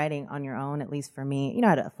when you're writing on your own, at least for me, I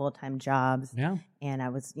had a full-time job and I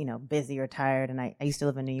was, busy or tired. And I used to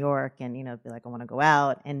live in New York and, be like, I want to go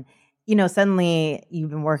out. And, suddenly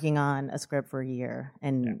you've been working on a script for a year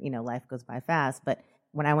and, life goes by fast. But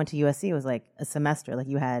when I went to USC, it was like a semester. Like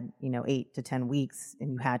you had, 8 to 10 weeks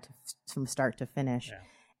and you had to from start to finish. Yeah.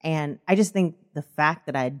 And I just think the fact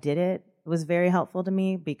that I did it was very helpful to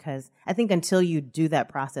me because I think until you do that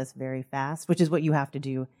process very fast, which is what you have to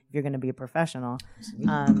do if you're going to be a professional,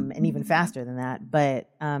 and even faster than that. But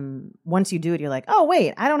once you do it, you're like, oh,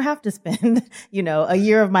 wait, I don't have to spend, a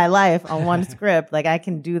year of my life on one script. Like I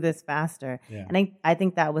can do this faster. Yeah. And I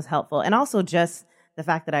think that was helpful. And also just the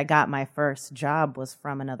fact that I got my first job was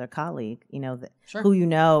from another colleague,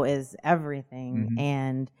 who is everything.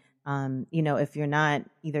 And if you're not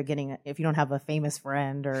either if you don't have a famous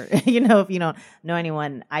friend or, if you don't know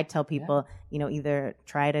anyone, I tell people, either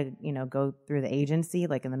try to, go through the agency,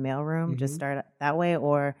 like in the mailroom, just start that way,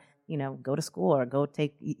 or, go to school or go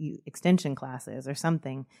take extension classes or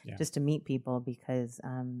something just to meet people because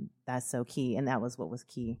that's so key. And that was what was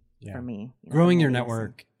key for me. Growing your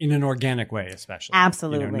network in an organic way, especially.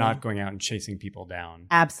 Absolutely. Not going out and chasing people down.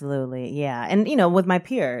 Absolutely. Yeah. And, with my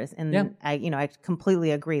peers. And I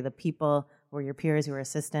completely agree. The people who are your peers who are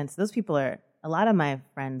assistants, those people a lot of my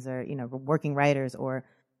friends are, working writers or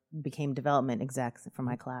became development execs from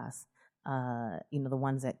my class, the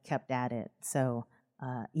ones that kept at it. So,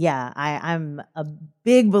 I'm a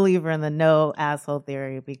big believer in the no asshole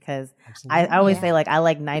theory because I always say I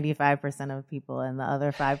like 95% of people and the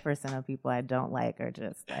other 5% of people I don't like are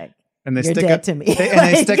just like, and they stick out to me.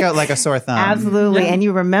 They stick out like a sore thumb. Absolutely. Yeah. And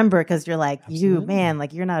you remember because you're like, you're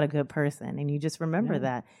not a good person. And you just remember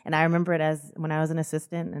that. And I remember it as when I was an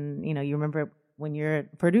assistant and, you remember it when you're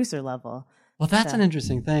producer level. Well, that's an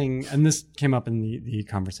interesting thing. And this came up in the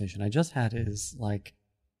conversation I just had is like,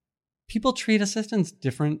 people treat assistants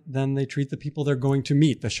different than they treat the people they're going to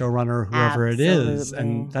meet, the showrunner, whoever it is.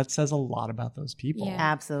 And that says a lot about those people. Yeah.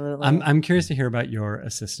 Absolutely. I'm curious to hear about your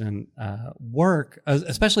assistant work,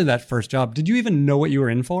 especially that first job. Did you even know what you were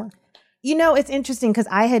in for? It's interesting because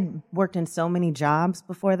I had worked in so many jobs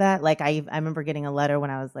before that. Like I remember getting a letter when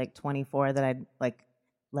I was like 24 that I'd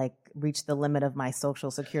like reached the limit of my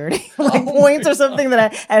social security like points or something,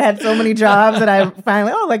 that I had so many jobs that I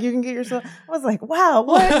finally, like you can get yourself. I was like, wow,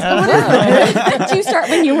 what is this? Did you start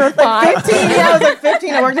when you were 5? 15. Yeah, I was like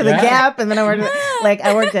 15. I worked at the Gap, and then I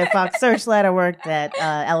worked at Fox Searchlight. I worked at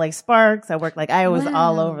LA Sparks. I was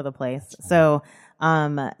all over the place. So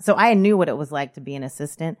I knew what it was like to be an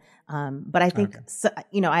assistant. But I think,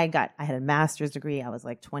 I had a master's degree. I was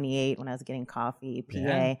like 28 when I was getting coffee, PA.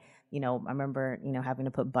 Yeah. I remember, having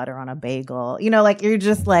to put butter on a bagel. You're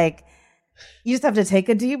just like, you just have to take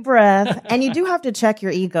a deep breath, and you do have to check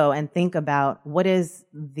your ego and think about what is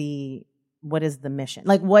the mission?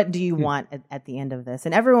 Like, what do you want at the end of this?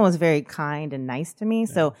 And everyone was very kind and nice to me.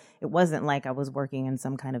 Yeah. So it wasn't like I was working in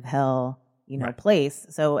some kind of hell, place.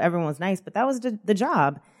 So everyone was nice, but that was the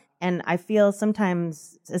job. And I feel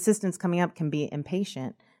sometimes assistants coming up can be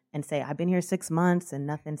impatient and say, I've been here 6 months and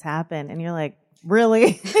nothing's happened. And you're like,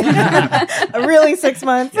 really? Really 6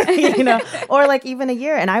 months? Or like even a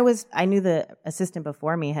year. And I knew the assistant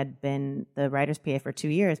before me had been the writer's PA for 2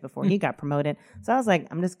 years before he got promoted. So I was like,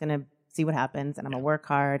 I'm just going to see what happens, and I'm going to work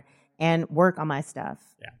hard and work on my stuff.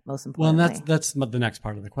 Yeah. Most importantly. Well, and that's the next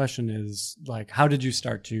part of the question is like, how did you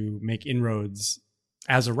start to make inroads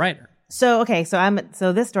as a writer? So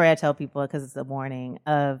this story I tell people because it's the morning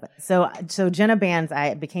of, so Jenna Bands,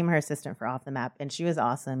 I became her assistant for Off the Map, and she was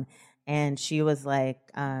awesome. And she was like,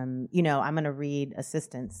 I'm going to read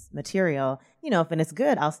assistant's material, if it's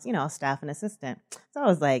good, I'll staff an assistant. So I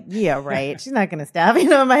was like, yeah, right. She's not going to staff, in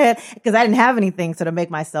my head, because I didn't have anything. So to make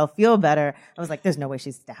myself feel better, I was like, there's no way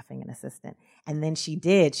she's staffing an assistant. And then she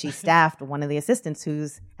did. She staffed one of the assistants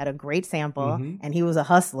who's had a great sample, and he was a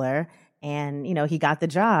hustler, and, he got the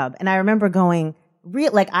job. And I remember going,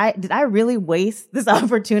 did I really waste this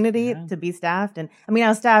opportunity to be staffed? And I mean, I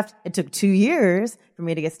was staffed. It took 2 years for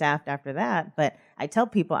me to get staffed after that. But I tell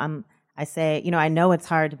people, I say, I know it's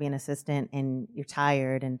hard to be an assistant and you're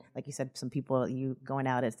tired. And like you said, some people, you going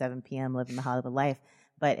out at 7 p.m. living the Hollywood life.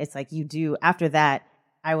 But it's like you do. After that,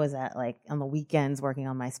 I was at on the weekends working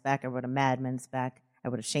on my spec. I wrote a Mad Men spec. I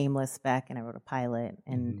wrote a Shameless spec, and I wrote a pilot.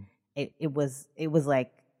 And it was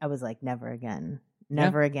like, I was like, never again.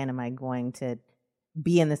 Never again am I going to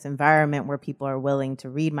be in this environment where people are willing to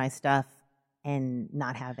read my stuff and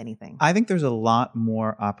not have anything. I think there's a lot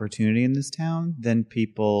more opportunity in this town than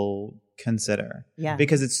people consider. Yeah.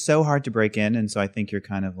 Because it's so hard to break in. And so I think you're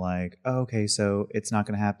kind of like, oh, okay, so it's not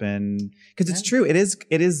going to happen. Because it's true. It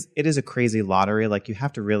is a crazy lottery. Like you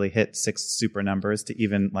have to really hit 6 super numbers to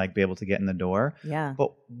even be able to get in the door. Yeah.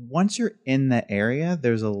 But once you're in the area,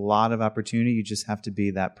 there's a lot of opportunity. You just have to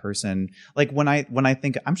be that person. Like when I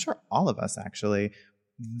think, I'm sure all of us actually,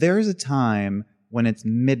 there's a time when it's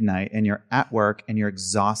midnight and you're at work and you're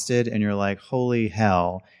exhausted and you're like, holy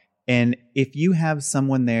hell. And if you have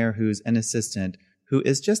someone there who's an assistant who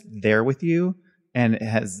is just there with you and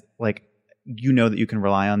has that you can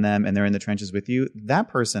rely on them and they're in the trenches with you, that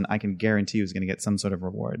person I can guarantee you is going to get some sort of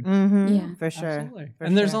reward. Mm-hmm. Yeah, for sure. Absolutely.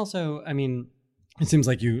 And there's also, it seems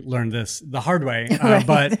like you learned this the hard way,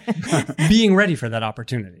 but being ready for that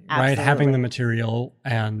opportunity, right? Having the material.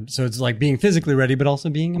 And so it's like being physically ready, but also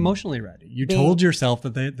being emotionally ready. You told yourself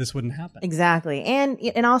that this wouldn't happen. Exactly.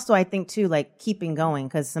 And also I think too, keeping going,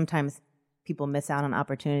 because sometimes people miss out on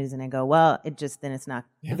opportunities and they go, well, then it's not,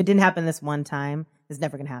 if it didn't happen this one time, it's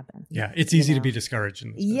never going to happen. Yeah. It's easy to be discouraged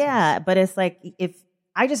in this business. Yeah. But it's like, if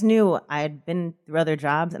I just knew I had been through other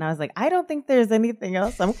jobs, and I was like, I don't think there's anything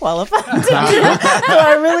else I'm qualified to do. So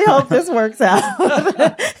I really hope this works out.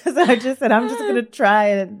 So I just said, I'm just going to try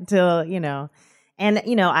it until, And,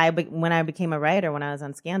 when I became a writer, when I was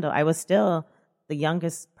on Scandal, I was still the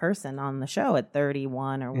youngest person on the show at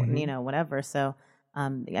 31 or, whatever. So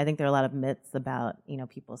I think there are a lot of myths about,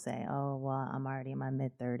 people say, oh, well, I'm already in my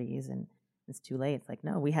mid-30s and it's too late. It's like,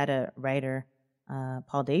 no, we had a writer,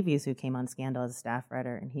 Paul Davies, who came on Scandal as a staff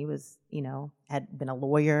writer, and he was, had been a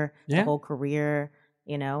lawyer the whole career,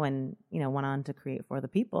 and, went on to create For the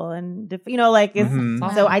People. And, it's,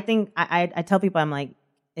 so I think I tell people, I'm like,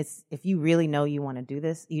 if you really know you want to do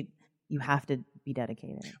this, you have to be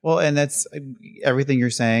dedicated. Well, and that's everything you're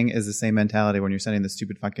saying is the same mentality when you're sending the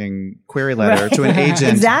stupid fucking query letter to an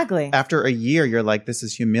agent. Exactly. After a year, you're like, this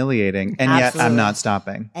is humiliating. And yet I'm not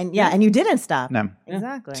stopping. And and you didn't stop. No.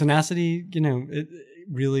 Exactly. Tenacity, it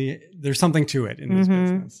really, there's something to it in this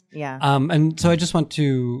business. Yeah. And so I just want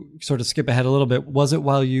to sort of skip ahead a little bit. Was it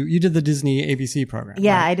while you did the Disney ABC program?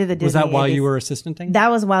 Yeah, right? I did the Disney. Was that while ABC. you were assistanting? That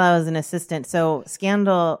was while I was an assistant. So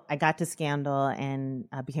Scandal, I got to Scandal and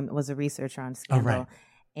was a researcher on Scandal. Oh, right.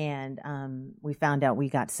 And we found out we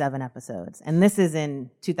got 7 episodes. And this is in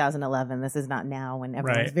 2011. This is not now when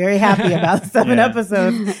everyone's very happy about 7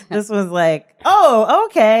 episodes. This was like, oh,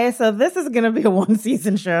 okay, so this is going to be a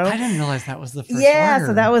 1-season show. I didn't realize that was the first order.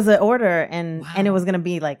 So that was the order. And it was going to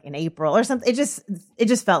be like in April or something. It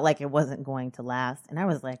just felt like it wasn't going to last. And I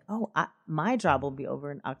was like, oh, my job will be over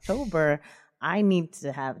in October. I need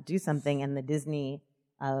to do something. And the Disney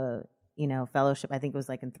fellowship, I think it was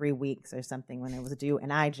like in 3 weeks or something when it was due,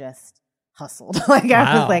 and I just hustled. I was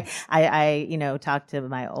like, I talked to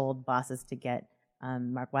my old bosses to get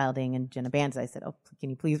Mark Wilding and Jenna Bands. I said, oh,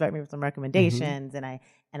 can you please write me some recommendations? And I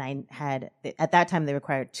had, at that time they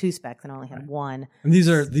required 2 specs, and I only had 1. And these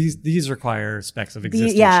require specs of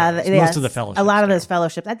existing shows. Most of the fellowships. A lot of those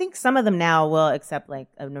fellowships. I think some of them now will accept like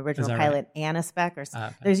an original pilot and a spec, or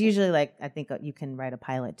there's usually like, I think you can write a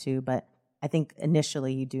pilot too, but I think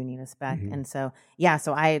initially you do need a spec. And so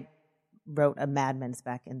I wrote a Mad Men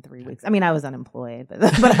spec in 3 weeks. I mean, I was unemployed,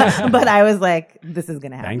 but I was like, this is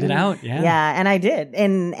going to happen. Banged it out, yeah. Yeah, and I did.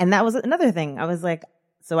 And that was another thing. I was like,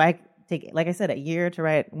 so I take, like I said, a year to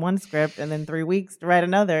write 1 script and then 3 weeks to write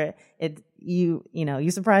another. You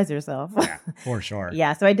surprise yourself. Yeah, for sure.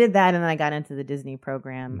 Yeah, so I did that, and then I got into the Disney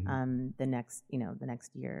program the next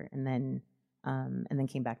year, and then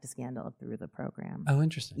came back to Scandal through the program. Oh,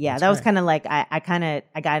 interesting. Yeah, that was kind of like I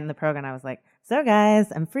got in the program. I was like, so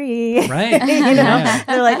guys, I'm free. Right.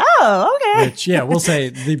 They're like, oh, okay. Which, we'll say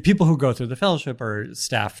the people who go through the fellowship are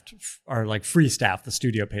like free staff. The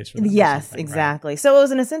studio pays for them. Yes, exactly. Right? So it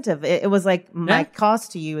was an incentive. It was like my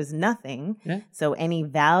cost to you is nothing. Yeah. So any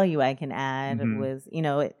value I can add was,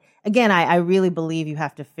 again, I really believe you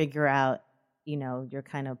have to figure out, your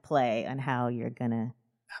kind of play and how you're gonna.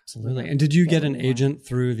 Absolutely. And did you get an agent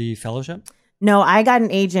through the fellowship? No, I got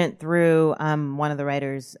an agent through one of the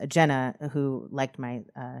writers, Jenna, who liked my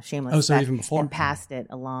Shameless. Oh, so even before. And passed it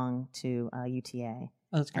along to UTA.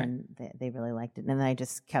 Oh, that's great. And they really liked it. And then I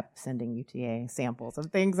just kept sending UTA samples of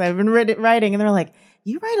things I've been writing. And they're like,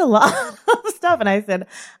 you write a lot of stuff. And I said,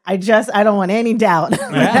 I don't want any doubt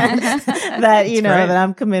that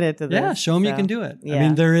I'm committed to this. Yeah, show them you can do it. Yeah. I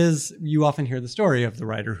mean, you often hear the story of the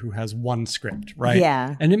writer who has 1 script, right?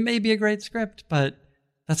 Yeah. And it may be a great script, but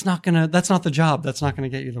that's not the job. That's not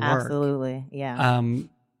going to get you the work. Absolutely. Yeah.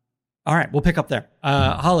 All right, we'll pick up there.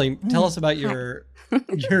 Holly, tell us about your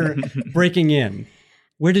breaking in.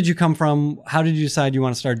 Where did you come from? How did you decide you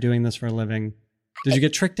want to start doing this for a living? Did you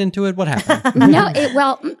get tricked into it? What happened? No, it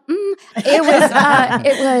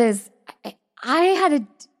was, I had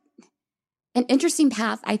an interesting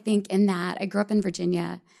path, I think, in that I grew up in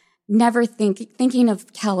Virginia, never thinking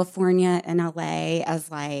of California and LA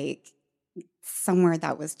as like somewhere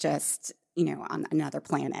that was just, on another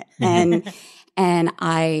planet. And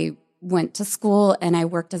I went to school and I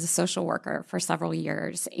worked as a social worker for several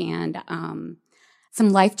years, and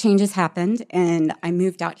some life changes happened, and I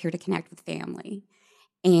moved out here to connect with family.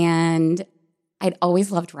 And I'd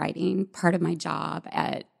always loved writing. Part of my job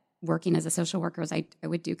at working as a social worker was I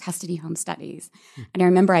would do custody home studies. And I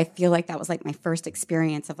remember, I feel like that was like my first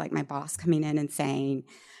experience of like my boss coming in and saying,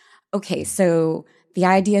 okay, so the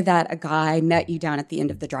idea that a guy met you down at the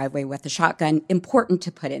end of the driveway with a shotgun, important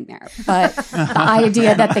to put in there. But the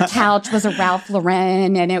idea that the couch was a Ralph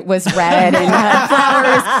Lauren and it was red and had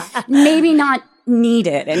flowers, maybe not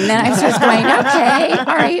needed. And then I was just going, okay,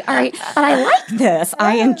 all right. But I like this.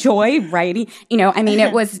 I enjoy writing.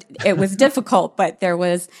 It was difficult, but there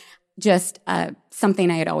was just something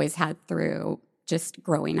I had always had through just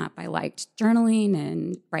growing up. I liked journaling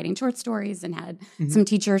and writing short stories, and had some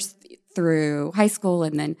teachers through high school,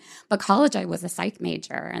 but college I was a psych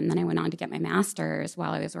major, and then I went on to get my master's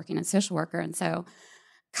while I was working as a social worker. And so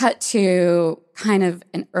cut to kind of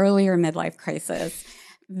an earlier midlife crisis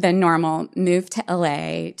than normal, moved to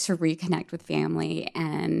LA to reconnect with family,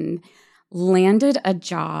 and landed a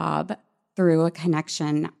job through a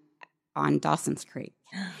connection on Dawson's Creek.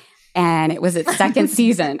 And it was its second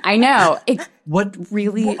season. I know. A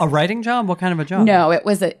writing job? What kind of a job? No, it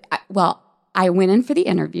was I went in for the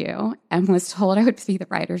interview and was told I would be the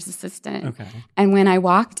writer's assistant. Okay. And when I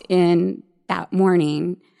walked in that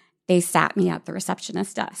morning, they sat me at the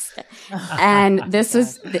receptionist desk. And this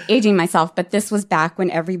was aging myself, but this was back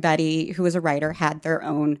when everybody who was a writer had their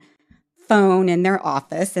own phone in their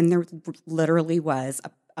office, and there literally was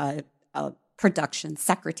a production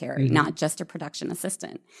secretary, not just a production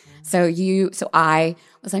assistant. So I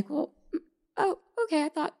was like, well, oh, okay. I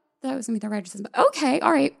thought that was going to be the writer's assistant. But okay,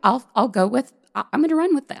 all right. I'm going to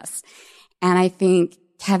run with this. And I think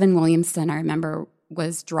Kevin Williamson, I remember,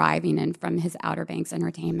 was driving in from his Outer Banks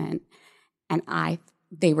Entertainment, and I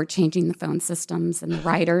they were changing the phone systems, and the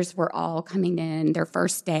writers were all coming in their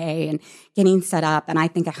first day and getting set up. And I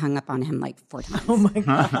think I hung up on him like 4 times. Oh my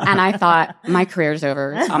God. And I thought, my career's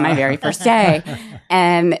over on my very first day.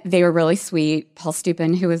 And they were really sweet. Paul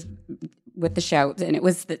Stupin, who was with the show, and it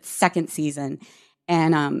was the 2nd season.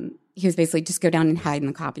 And he was basically just go down and hide in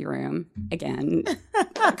the copy room again,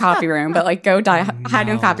 copy room, but like hide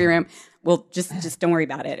in the copy room. Well, just don't worry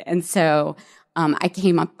about it. And so I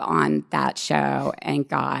came up on that show and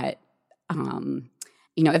got,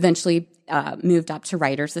 eventually moved up to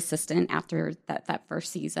writer's assistant after that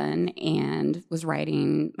first season, and was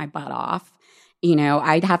writing my butt off.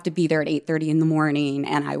 I'd have to be there at 8:30 in the morning,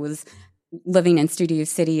 and I was living in Studio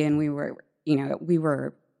City, and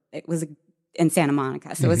it was in Santa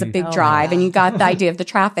Monica. So it was a big drive, and you got the idea of the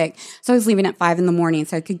traffic. So I was leaving at 5 in the morning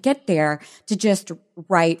so I could get there to just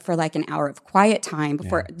write for like an hour of quiet time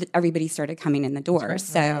before everybody started coming in the doors.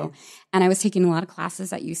 So, and I was taking a lot of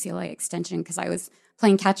classes at UCLA Extension because I was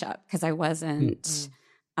playing catch up because I wasn't,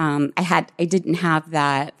 I didn't have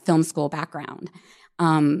that film school background.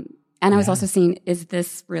 And I was also seeing, is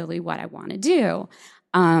this really what I want to do?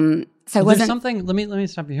 So there's something, let me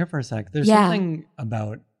stop you here for a sec. There's something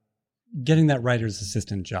about getting that writer's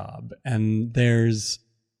assistant job, and there's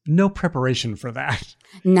no preparation for that.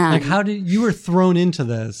 None. Like, you were thrown into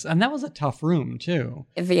this, and that was a tough room too.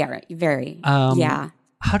 Very, very.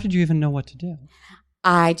 How did you even know what to do?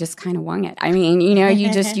 I just kind of wing it. I mean, you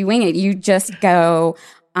wing it. You just go,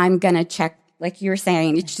 I'm going to check, like you were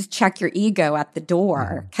saying, you just check your ego at the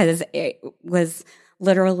door, because it was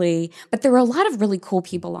literally, but there were a lot of really cool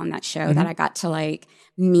people on that show that I got to like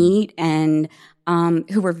meet, and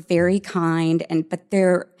who were very kind, but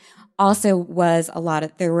there also were a lot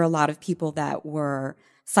of people that were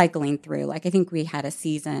cycling through. Like I think we had a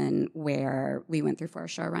season where we went through 4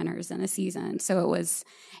 showrunners in a season, so it was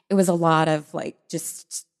a lot of like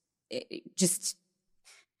just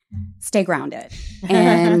stay grounded,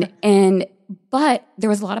 but there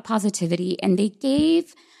was a lot of positivity, and they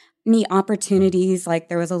gave me opportunities. Like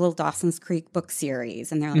there was a little Dawson's Creek book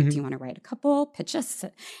series, and they're like, do you want to write a couple? Pitch us.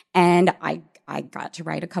 And I got to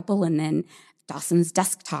write a couple, and then Dawson's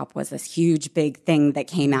Desktop was this huge big thing that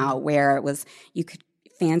came out where it was,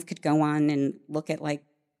 fans could go on and look at like,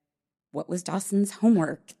 what was Dawson's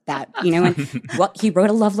homework that, and he wrote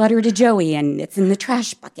a love letter to Joey, and it's in the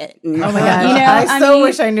trash bucket. And, oh my gosh. I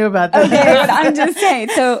wish I knew about that. Okay, but I'm just saying.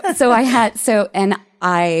 And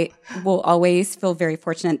I will always feel very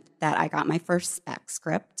fortunate that I got my first spec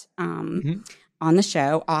script on the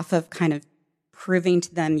show off of kind of proving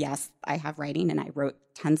to them, yes, I have writing, and I wrote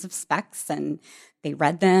tons of specs, and they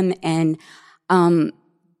read them, and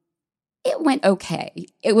it went okay.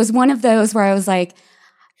 It was one of those where I was like,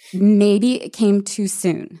 maybe it came too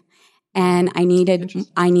soon, and I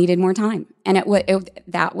needed more time, and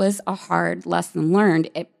that was a hard lesson learned.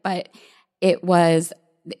 But it was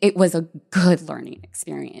a good learning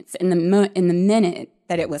experience. In the minute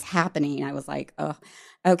that it was happening, I was like, oh,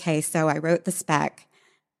 okay. So I wrote the spec,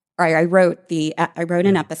 or I wrote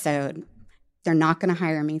an episode. They're not going to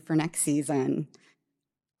hire me for next season.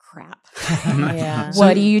 Crap.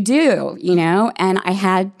 What do you do?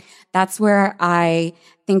 And that's where I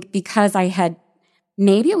think, because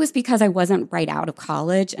maybe it was because I wasn't right out of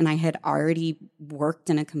college, and I had already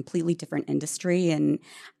worked in a completely different industry, and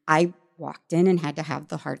I walked in and had to have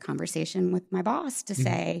the hard conversation with my boss to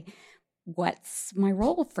say, what's my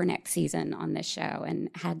role for next season on this show? And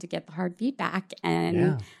had to get the hard feedback,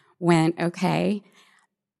 and went, okay,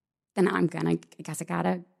 then I'm going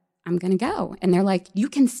to go. And they're like, you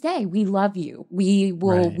can stay. We love you. We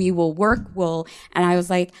will work. And I was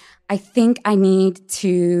like, I think I need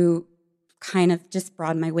to kind of just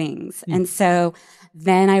broaden my wings. And so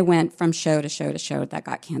then I went from show to show to show that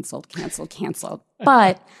got canceled,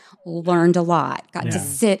 but learned a lot, got to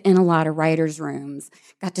sit in a lot of writers' rooms,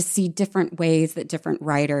 got to see different ways that different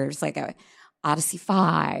writers, like Odyssey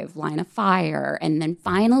 5, Line of Fire. And then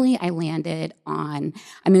finally I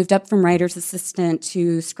moved up from writer's assistant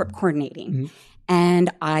to script coordinating.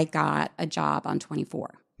 And I got a job on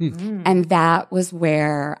 24. And that was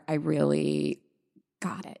where I really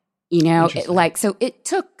got it. So it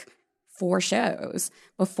took 4 shows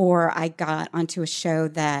before I got onto a show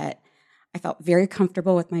that I felt very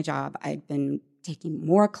comfortable with my job. I'd been taking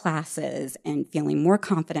more classes and feeling more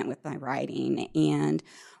confident with my writing, and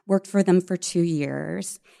worked for them for 2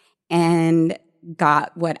 years, and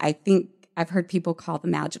got what I think I've heard people call the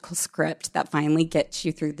magical script that finally gets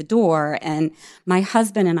you through the door. And my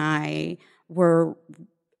husband and I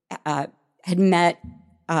had met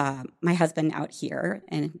my husband out here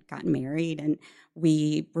and gotten married, and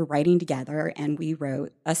we were writing together, and we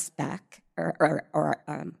wrote a spec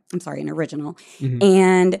an original.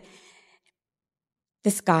 And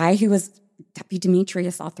this guy who was W.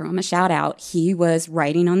 Demetrius, I'll throw him a shout out. He was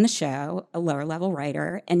writing on the show, a lower level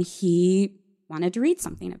writer, and he wanted to read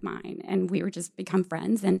something of mine, and we were just become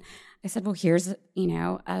friends. And I said, well, here's,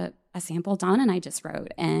 a sample Don and I just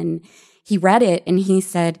wrote. And he read it and he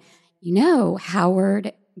said,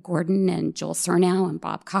 Howard Gordon and Joel Surnow and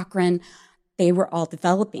Bob Cochran, they were all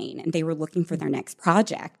developing and they were looking for their next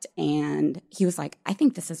project. And he was like, I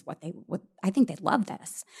think this is what they would, I think they'd love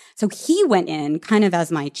this. So he went in kind of as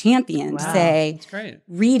my champion to say,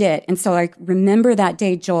 read it. And so I remember that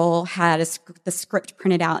day Joel had the script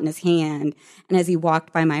printed out in his hand. And as he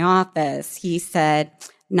walked by my office, he said,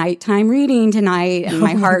 nighttime reading tonight. And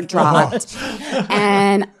my heart dropped.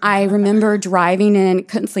 And I remember driving in,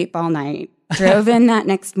 couldn't sleep all night, drove in that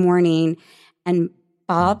next morning, and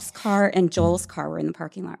Bob's car and Joel's car were in the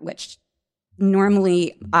parking lot, which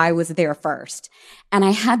normally I was there first. And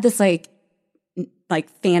I had this like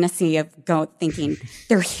fantasy of thinking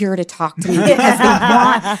they're here to talk to me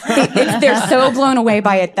because they're so blown away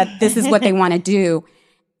by it that this is what they want to do.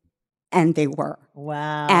 And they were.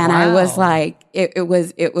 Wow. And I was like, it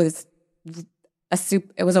was a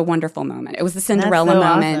wonderful moment. It was the Cinderella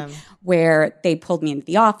moment awesome. Where they pulled me into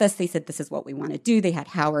the office. They said, this is what we want to do. They had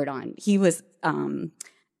Howard on. He was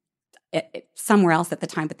somewhere else at the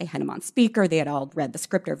time, but they had him on speaker. They had all read the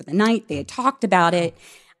script over the night. They had talked about it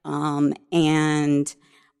and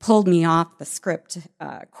pulled me off the script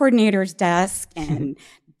coordinator's desk. And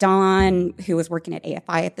Don, who was working at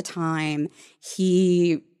AFI at the time,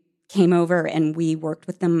 he came over and we worked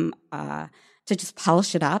with them to just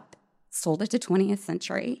polish it up. Sold it to 20th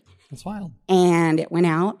Century. That's wild. And it went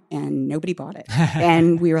out and nobody bought it.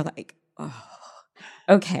 And we were like, oh,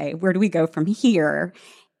 okay, where do we go from here?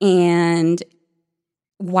 And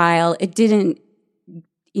while it didn't,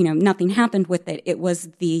 nothing happened with it, it was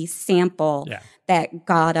the sample that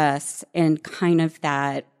got us in kind of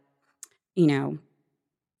that,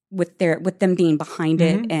 with them being behind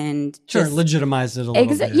it and legitimized it a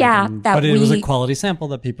little bit. Yeah, but it was a quality sample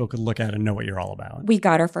that people could look at and know what you're all about. We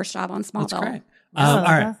got our first job on Smallville. That's great. All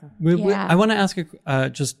right, awesome. I want to ask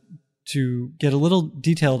just to get a little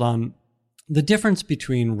detailed on the difference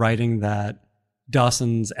between writing that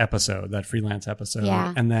Dawson's episode, that freelance episode,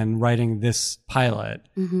 and then writing this pilot.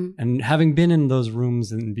 And having been in those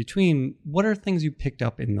rooms in between, what are things you picked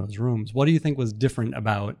up in those rooms? What do you think was different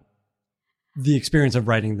about the experience of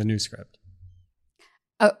writing the new script?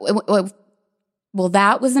 Well,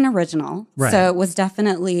 that was an original. Right. So it was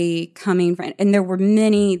definitely coming from, and there were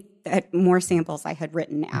many more samples I had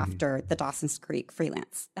written after the Dawson's Creek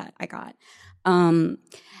freelance that I got.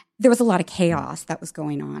 There was a lot of chaos that was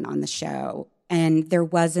going on the show, and there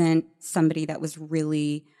wasn't somebody that was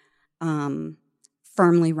really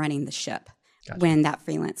firmly running the ship when that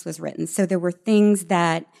freelance was written. So there were things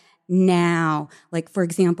that now, like, for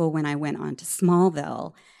example, when I went on to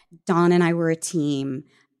Smallville, Don and I were a team.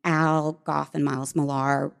 Al Goff and Miles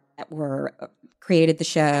Millar created the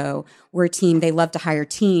show. We're a team. They love to hire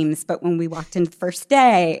teams. But when we walked in the first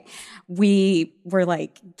day, we were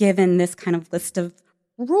given this kind of list of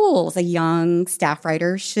rules a young staff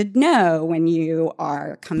writer should know when you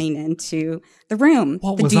are coming into the room.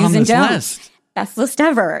 What the was do's on and this don'ts. List? Best list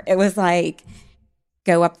ever. It was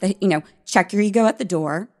go up check your ego at the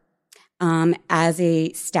door. As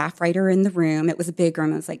a staff writer in the room, it was a big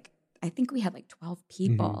room. It was I think we had 12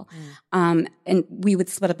 people. And we would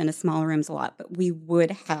split up into smaller rooms a lot, but we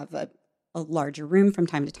would have a larger room from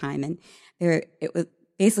time to time. And it was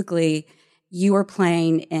basically you were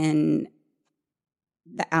playing in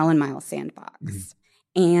the Allen Miles sandbox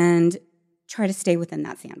and try to stay within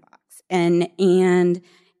that sandbox and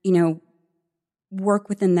work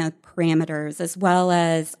within the parameters, as well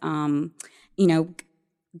as,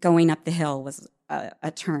 going up the hill was a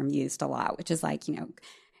term used a lot, which is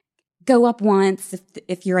go up once.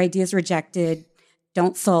 If your idea is rejected,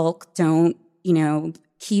 don't sulk. Don't,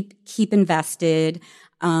 keep invested.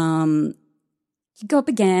 Go up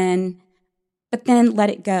again, but then let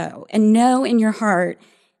it go. And know in your heart,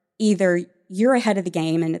 either you're ahead of the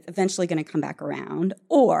game and it's eventually going to come back around,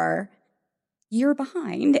 or you're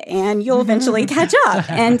behind and you'll eventually catch up.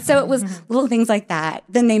 And so it was little things like that.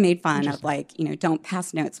 Then they made fun of don't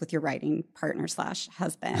pass notes with your writing partner /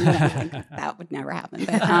 husband. That would never happen.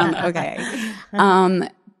 But okay. And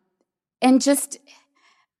just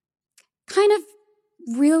kind of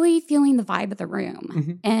really feeling the vibe of the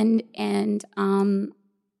room and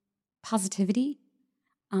positivity.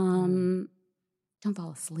 don't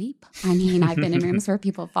fall asleep. I mean, I've been in rooms where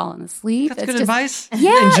people have fallen asleep. That's good advice.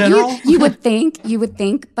 Yeah, in general. you would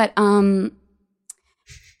think, but all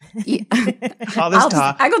this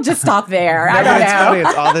talk. I will just stop there. I No, don't it's know. funny.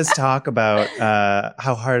 It's all this talk about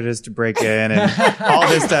how hard it is to break in and all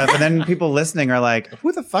this stuff. And then people listening are like,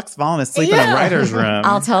 who the fuck's falling asleep in a writer's room?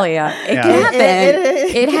 I'll tell you. It Yeah. can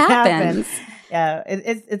happen. It happens. Yeah,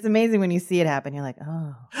 it's amazing when you see it happen. You're like,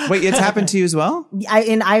 oh, Wait, it's happened to you as well?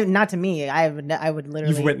 I not to me. I would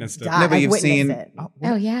literally. You've witnessed it. die. No, but I've you've witnessed seen. it.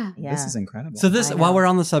 Oh, yeah. Yeah. This is incredible. So this, I while know. we're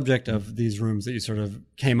on the subject of these rooms that you sort of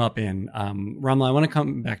came up in, Raamla, I want to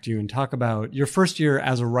come back to you and talk about your first year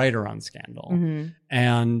as a writer on Scandal,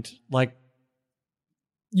 and like,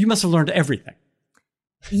 you must have learned everything.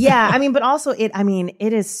 Yeah, I mean, but also it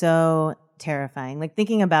is so terrifying. Like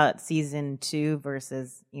thinking about season 2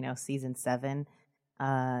 versus season 7.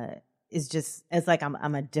 Is just, it's like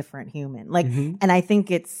I'm a different human. Like, and I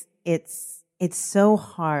think it's so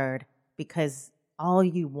hard because all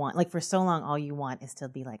you want, like for so long, all you want is to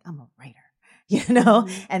be like, I'm a writer,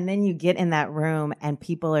 and then you get in that room and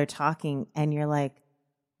people are talking and you're like,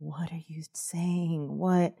 what are you saying?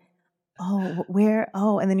 What? Oh, where?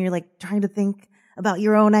 Oh, and then you're like trying to think about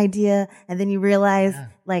your own idea. And then you realize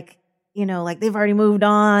like they've already moved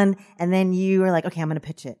on. And then you are like, okay, I'm going to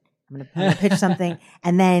pitch it. I'm gonna pitch something,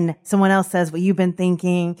 and then someone else says what you've been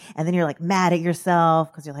thinking, and then you're like mad at yourself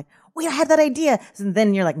because you're like, wait, I had that idea. So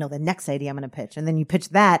then you're like, no, the next idea I'm gonna pitch, and then you pitch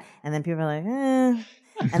that, and then people are like, and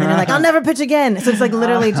then you're like, I'll never pitch again. So it's like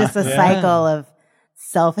literally just a cycle of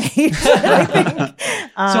self-hate. I think.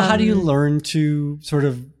 So how do you learn to sort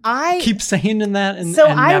of keep sane in that and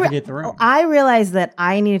navigate the room? I realized that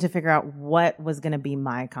I needed to figure out what was going to be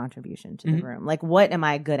my contribution to the room. Like, what am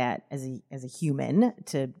I good at as a human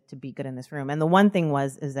to be good in this room? And the one thing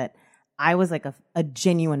is that I was like a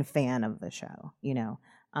genuine fan of the show,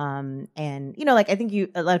 and like I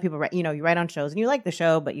think a lot of people write, you write on shows and you like the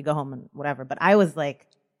show, but you go home and whatever. But I was like,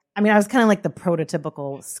 I was kind of like the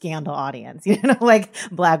prototypical Scandal audience, like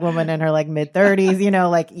black woman in her like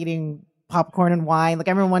mid-30s, like eating popcorn and wine. Like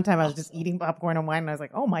I remember one time I was just eating popcorn and wine and I was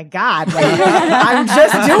like, oh my God, like I'm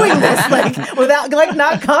just doing this like without like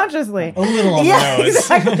not consciously. A little on the nose.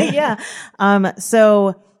 Exactly. Yeah.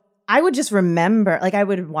 So I would just remember, like I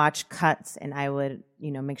would watch cuts and I would,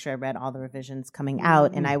 make sure I read all the revisions coming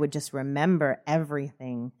out and I would just remember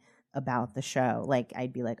everything about the show. Like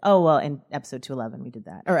I'd be like, oh well, in episode 211 we did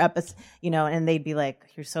that, or episode, and they'd be like,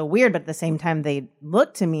 you're so weird, but at the same time they'd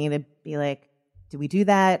look to me to be like, did we do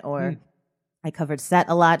that? Or I covered set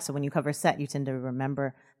a lot, so when you cover set you tend to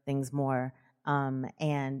remember things more,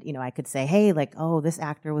 and I could say, hey, like, oh, this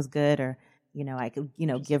actor was good, or I could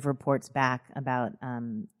give reports back about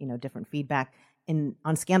different feedback. And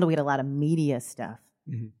on Scandal we had a lot of media stuff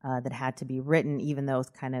that had to be written, even though it's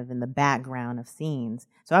kind of in the background of scenes.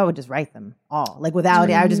 So I would just write them all, like without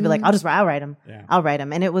it. I would just be like, I'll write them. Yeah. I'll write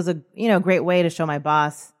them. And it was a, great way to show my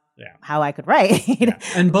boss how I could write. Yeah.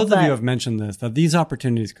 And both of you have mentioned this, that these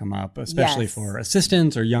opportunities come up, especially for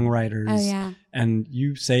assistants or young writers. Oh, yeah. And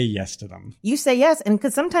you say yes to them. You say yes. And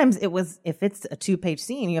because sometimes if it's a 2-page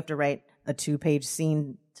scene, you have to write a 2-page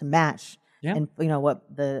scene to match. Yeah. And what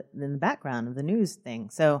in the background of the news thing.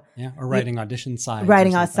 So or writing audition sides.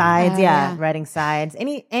 Writing on sides, writing sides.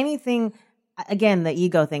 Anything. Again, the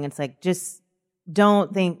ego thing. It's like just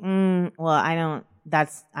don't think. Well, I don't.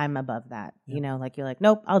 I'm above that. Yeah. Like you're like,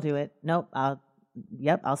 nope, I'll do it. Nope, I'll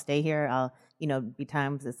stay here. I'll be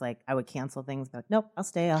times it's like I would cancel things, but nope, I'll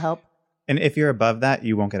stay. I'll help. And if you're above that,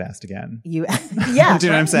 you won't get asked again. Yeah. Do you know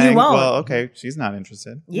what I'm saying? You won't. Well, okay, she's not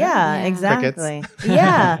interested. Yeah. Exactly.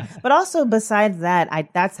 Yeah. But also besides that,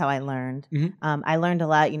 that's how I learned. I learned a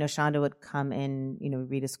lot. Shonda would come in,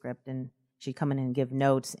 read a script and she'd come in and give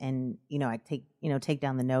notes and, I'd take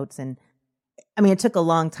down the notes. And it took a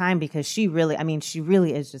long time because she really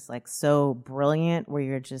is just like so brilliant where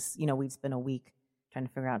you're just, we'd spend a week trying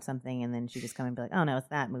to figure out something and then she'd just come and be like, oh no, it's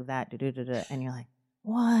that, move that, and you're like,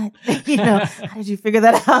 what? How did you figure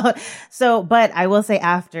that out? So, but I will say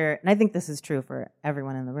after, and I think this is true for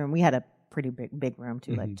everyone in the room, we had a pretty big room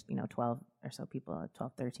too, like, 12 or so people,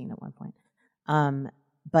 12, 13 at one point.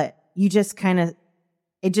 But you just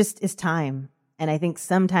it just is time. And I think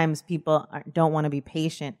sometimes people don't want to be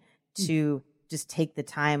patient to just take the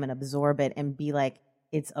time and absorb it and be like,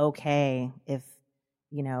 it's okay if,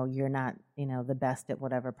 you're not, the best at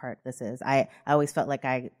whatever part this is. I always felt like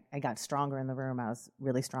I got stronger in the room. I was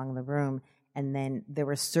really strong in the room. And then there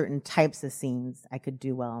were certain types of scenes I could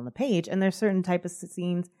do well on the page. And there's certain types of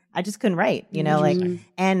scenes I just couldn't write,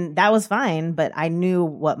 and that was fine. But I knew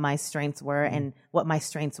what my strengths were and what my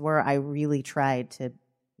strengths were. I really tried to,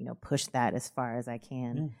 push that as far as I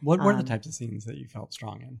can. Yeah. What were the types of scenes that you felt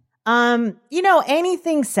strong in?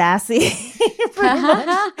 Anything sassy, pretty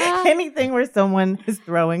much. Anything where someone is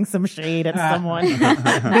throwing some shade at someone,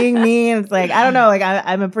 being mean. It's like, I don't know, like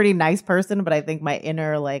I'm a pretty nice person, but I think my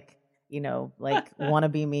inner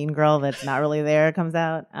wannabe mean girl that's not really there comes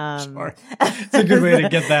out. Sure. It's a good way to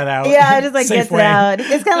get that out. Yeah, it just gets it out.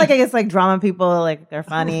 It's kind of like, I guess, like drama people are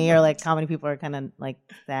funny, or like comedy people are kind of like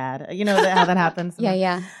sad. You know how that happens?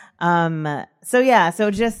 Yeah.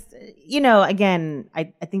 So just, again, I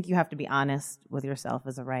think you have to be honest with yourself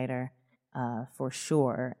as a writer, for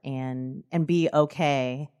sure, and be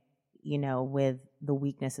okay, with the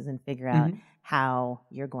weaknesses, and figure out how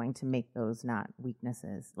you're going to make those not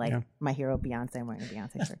weaknesses. Like my hero Beyonce, I'm wearing a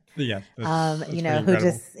Beyonce shirt. Yeah.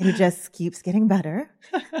 Who just keeps getting better.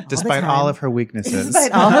 Despite all of her weaknesses.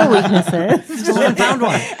 Despite all her weaknesses. Still haven't found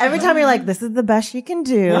one. Every time you're like, this is the best she can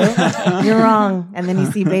do, you're wrong. And then you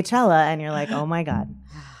see Beychella and you're like, oh my God.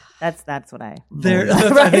 That's what I think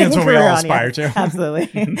that's what we all aspire to.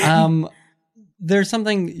 Absolutely. There's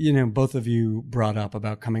something, both of you brought up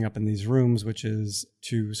about coming up in these rooms, which is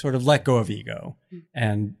to sort of let go of ego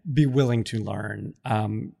and be willing to learn.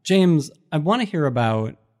 James, I want to hear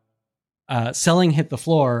about selling Hit the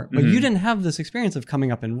Floor, but you didn't have this experience of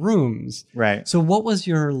coming up in rooms. Right. So what was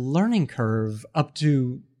your learning curve up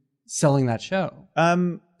to selling that show?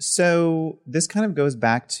 So this kind of goes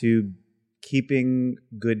back to keeping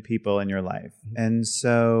good people in your life. And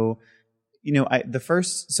so... I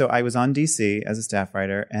was on DC as a staff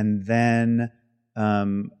writer, and then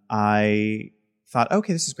I thought,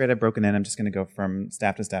 okay, this is great. I've broken in. I'm just going to go from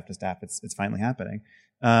staff to staff to staff. It's finally happening,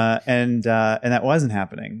 and that wasn't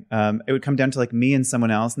happening. It would come down to like me and someone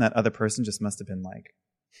else, and that other person just must have been like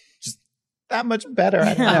just that much better.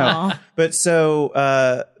 I don't know.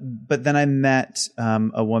 But then I met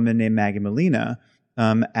a woman named Maggie Molina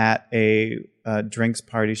at a drinks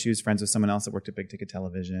party. She was friends with someone else that worked at Big Ticket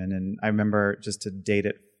Television. And I remember, just to date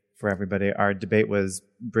it for everybody, our debate was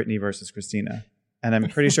Britney versus Christina. And I'm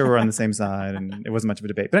pretty sure we're on the same side, and it wasn't much of a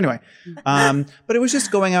debate. But anyway, but it was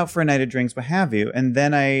just going out for a night of drinks, what have you. And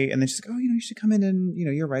then she's like, oh, you should come in and,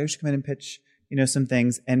 you're a writer, you should come in and pitch, some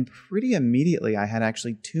things. And pretty immediately I had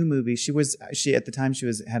actually 2 movies. She at the time, she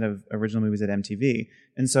was head of original movies at MTV.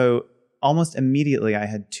 And so almost immediately I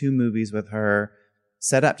had 2 movies with her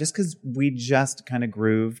set up, just because we just kind of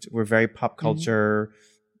grooved. We're very pop culture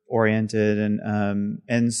oriented,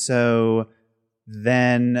 and so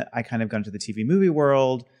then I kind of got into the TV movie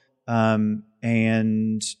world,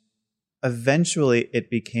 and eventually it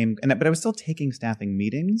became. But I was still taking staffing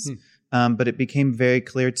meetings, but it became very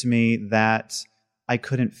clear to me that I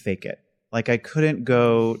couldn't fake it. Like I couldn't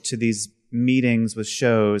go to these meetings with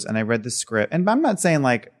shows, and I read the script, and I'm not saying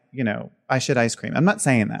like, I should ice cream. I'm not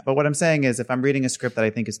saying that. But what I'm saying is, if I'm reading a script that I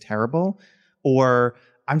think is terrible, or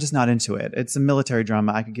I'm just not into it, it's a military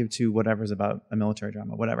drama, I could give 2 whatever's about a military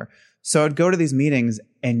drama, whatever. So I'd go to these meetings,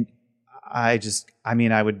 and I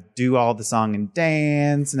would do all the song and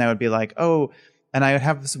dance, and I would be like, oh, and I would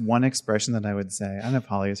have this one expression that I would say. I don't know if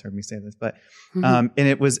Holly has heard me say this, but and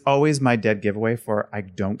it was always my dead giveaway for I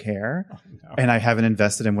don't care, and I haven't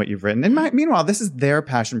invested in what you've written. And meanwhile, this is their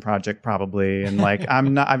passion project probably, and like I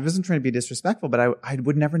wasn't trying to be disrespectful, but I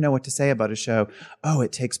would never know what to say about a show. Oh,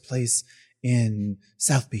 it takes place in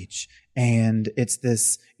South Beach, and it's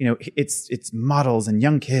this, it's models and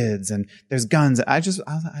young kids, and there's guns. I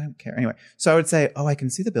don't care anyway. So I would say, oh, I can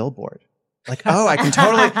see the billboard. Like, oh, I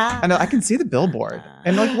can see the billboard.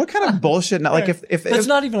 And like, what kind of bullshit? Like, if it's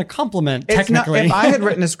not even a compliment, technically. If I had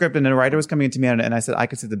written a script and a writer was coming to me and I said, I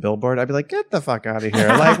could see the billboard, I'd be like, get the fuck out of here.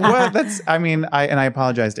 Like, what? I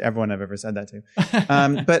apologize to everyone I've ever said that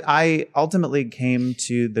to. But I ultimately came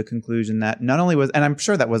to the conclusion that not only and I'm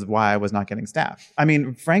sure that was why I was not getting staff. I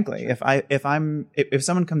mean, frankly, if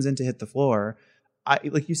someone comes in to Hit the Floor,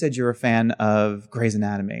 like you said, you're a fan of Grey's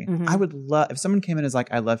Anatomy. I would love if someone came in as like,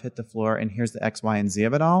 I love Hit the Floor, and here's the X, Y, and Z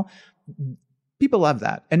of it all. People love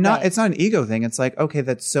that, and it's not an ego thing. It's like, okay,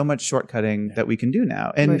 that's so much shortcutting that we can do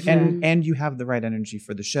now, and you have the right energy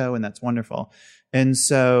for the show, and that's wonderful. And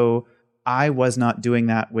so I was not doing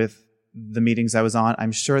that with the meetings I was on.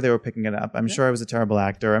 I'm sure they were picking it up. I'm sure I was a terrible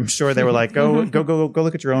actor. I'm sure they were like, go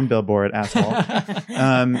look at your own billboard, asshole.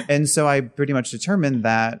 And so I pretty much determined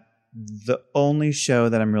that the only show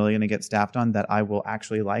that I'm really going to get staffed on that I will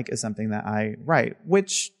actually like is something that I write,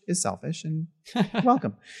 which is selfish and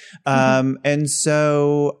welcome. And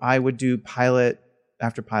so I would do pilot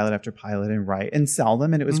after pilot after pilot and write and sell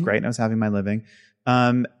them. And it was great. And I was having my living.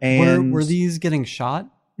 And were these getting shot?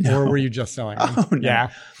 Or were you just selling them? Oh, no.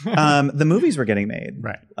 Yeah. The movies were getting made.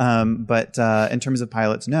 Right. But in terms of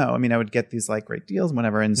pilots, no. I mean, I would get these like great deals and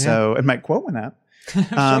whatever. And so, and my quote went up.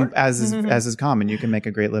 Sure. As is common. You can make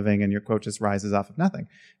a great living and your quote just rises off of nothing.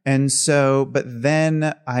 And so, but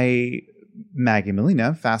then Maggie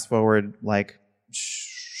Molina, fast forward like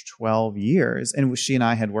 12 years, and she and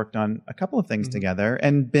I had worked on a couple of things together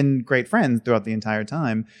and been great friends throughout the entire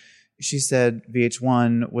time. She said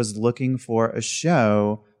VH1 was looking for a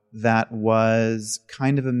show that was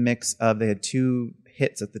kind of a mix of, they had two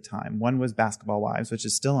hits at the time. One was Basketball Wives, which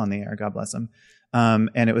is still on the air, God bless them.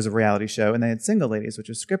 And it was a reality show. And they had Single Ladies, which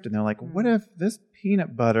was scripted. And they're like, what if this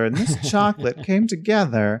peanut butter and this chocolate came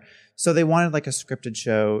together? So they wanted like a scripted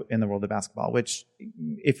show in the world of basketball, which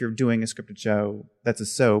if you're doing a scripted show that's a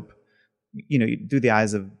soap, you know, through the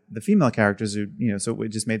eyes of the female characters, who, you know, so it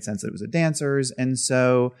just made sense that it was a dancers. And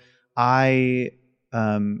so I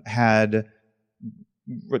had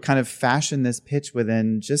kind of fashioned this pitch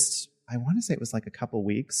within just, I want to say it was like a couple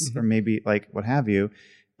weeks or maybe like what have you.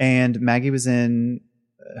 And Maggie was in,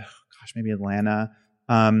 maybe Atlanta.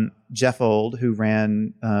 Jeff Old, who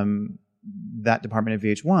ran that department at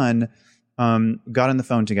VH1, got on the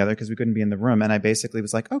phone together because we couldn't be in the room. And I basically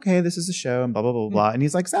was like, okay, this is a show and blah, blah, blah, blah. And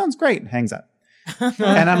he's like, sounds great. And hangs up.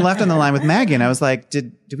 And I'm left on the line with Maggie. And I was like,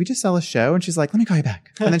 did we just sell a show? And she's like, let me call you back.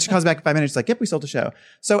 And then she calls back in 5 minutes. She's like, yep, we sold a show.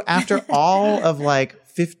 So after all of like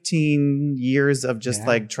 15 years of just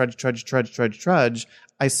like trudge,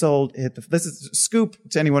 I sold this is scoop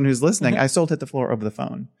to anyone who's listening. I sold Hit the Floor over the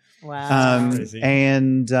phone. Wow.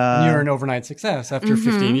 And you're an overnight success after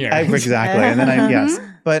 15 years. Exactly. And then yes.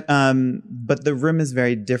 But the room is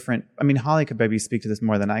very different. I mean, Holly could maybe speak to this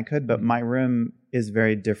more than I could, but my room is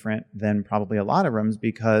very different than probably a lot of rooms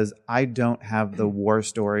because I don't have the war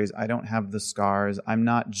stories. I don't have the scars. I'm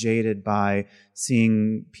not jaded by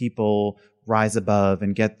seeing people rise above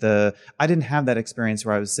and get I didn't have that experience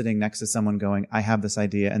where I was sitting next to someone going, I have this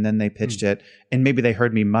idea, and then they pitched it, and maybe they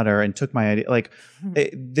heard me mutter and took my idea. Like,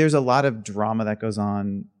 there's a lot of drama that goes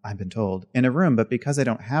on, I've been told, in a room, but because I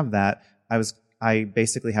don't have that, I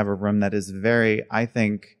basically have a room that is very, I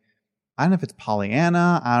think, I don't know if it's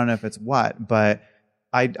Pollyanna, I don't know if it's what, but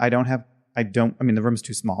I mean, the room's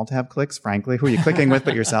too small to have cliques, frankly. Who are you clicking with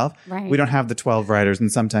but yourself? Right. We don't have the 12 writers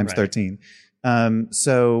and sometimes 13.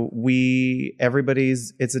 So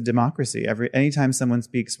it's a democracy. Anytime someone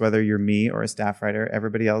speaks, whether you're me or a staff writer,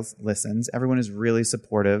 everybody else listens. Everyone is really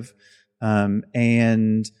supportive.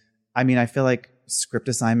 And I mean, I feel like script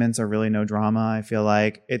assignments are really no drama. I feel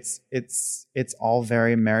like it's all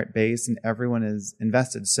very merit based and everyone is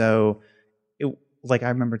invested. So like I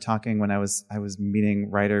remember talking when I was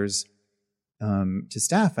meeting writers, to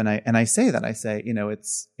staff and I say, you know,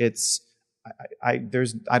 I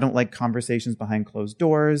don't like conversations behind closed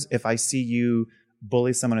doors. If I see you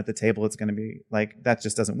bully someone at the table, it's going to be like, that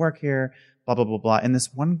just doesn't work here, blah, blah, blah, blah. And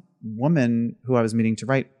this one woman who I was meeting to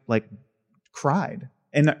write, like, cried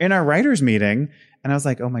in our writers meeting. And I was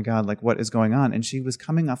like, oh my God, like, what is going on? And she was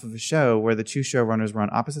coming off of a show where the two showrunners were on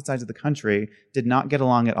opposite sides of the country, did not get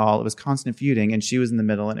along at all. It was constant feuding, and she was in the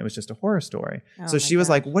middle, and it was just a horror story. So she was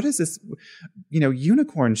like, what is this, you know,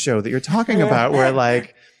 unicorn show that you're talking about where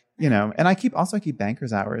like, you know, and I keep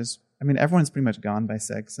bankers hours. I mean, everyone's pretty much gone by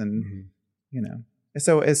 6 and, you know,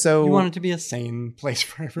 so you want it to be a sane place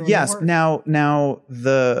for everyone. Yes. To work. Now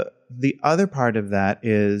the other part of that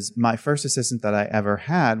is my first assistant that I ever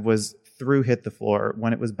had was through Hit the Floor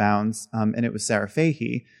when it was Bounce. And it was Sarah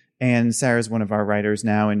Fahey, and Sarah's one of our writers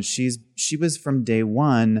now. And she was from day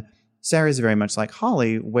one. Sarah's very much like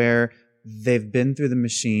Holly, where they've been through the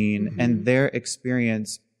machine and their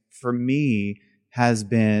experience for me has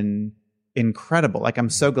been incredible. Like, I'm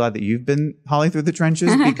so glad that you've been, Holly, through the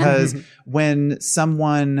trenches, because when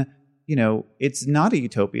someone, you know, it's not a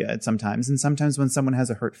utopia sometimes. And sometimes when someone has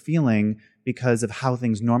a hurt feeling because of how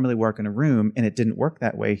things normally work in a room and it didn't work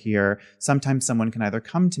that way here, sometimes someone can either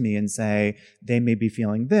come to me and say they may be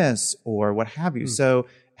feeling this or what have you. So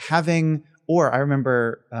I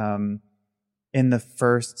remember in the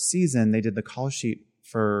first season, they did the call sheet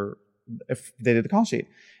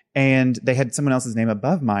and they had someone else's name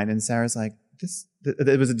above mine. And Sarah's like,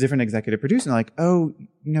 it was a different executive producer. And like, oh,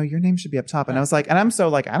 you know, your name should be up top. And I was like, and I'm so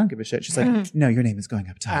like, I don't give a shit. She's like, no, your name is going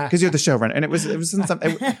up top because you're the showrunner. And it was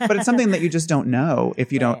something, but it's something that you just don't know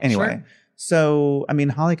if you don't anyway. Sure. So, I mean,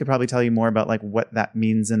 Holly could probably tell you more about like what that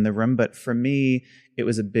means in the room. But for me, it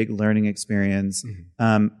was a big learning experience.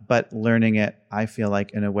 But learning it, I feel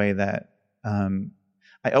like, in a way that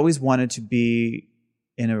I always wanted to be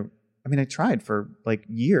I tried for like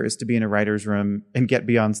years to be in a writer's room and get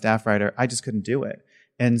beyond staff writer. I just couldn't do it.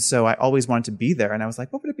 And so I always wanted to be there. And I was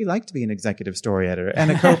like, what would it be like to be an executive story editor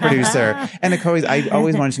and a co-producer and I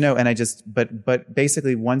always wanted to know. And but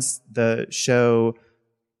basically once the show,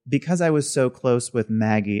 because I was so close with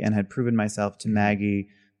Maggie and had proven myself to Maggie,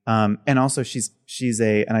 and also she's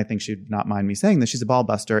and I think she'd not mind me saying this, she's a ball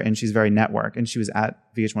buster and she's very network. And she was at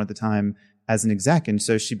VH1 at the time as an exec. And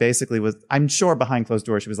so she basically was, I'm sure behind closed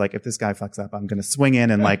doors, she was like, if this guy fucks up, I'm going to swing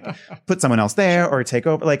in and like put someone else there or take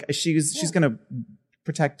over. Like she's going to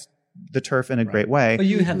protect the turf in a great way. But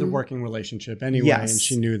you had the working relationship anyway, and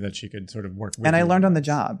she knew that she could sort of work with and you. I learned on the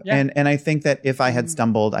job. Yeah. And I think that if I had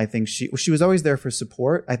stumbled, I think she was always there for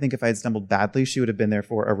support. I think if I had stumbled badly, she would have been there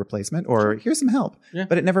for a replacement or here's some help. Yeah.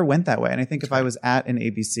 But it never went that way. And I think if I was at an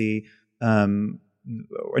ABC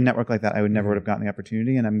or a network like that, I would never would have gotten the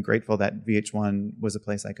opportunity. And I'm grateful that VH1 was a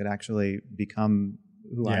place I could actually become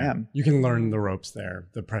who I am. You can learn the ropes there.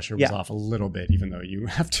 The pressure was off a little bit, even though you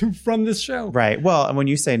have to run this show. Right. Well, and when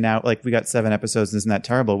you say now, like we got 7 episodes, isn't that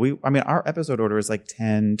terrible? Our episode order is like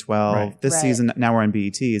 10, 12. Right. This season, now we're on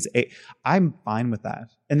BET, is 8. I'm fine with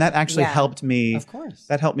that. And that actually helped me. Of course.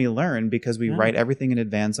 That helped me learn because we write everything in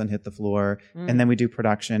advance on Hit the Floor, and then we do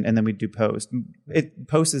production, and then we do post.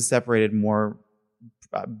 Post is separated more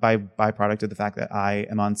by byproduct of the fact that I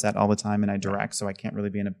am on set all the time and I direct, so I can't really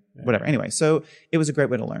be in a whatever. Anyway, so it was a great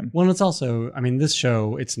way to learn. Well, and it's also, this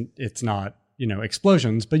show, it's not,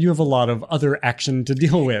 explosions, but you have a lot of other action to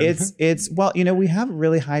deal with. It's well, we have a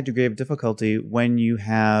really high degree of difficulty when you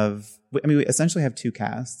have, we essentially have 2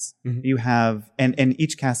 casts. Mm-hmm. You have, and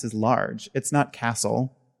each cast is large. It's not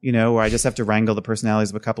Castle, where I just have to wrangle the personalities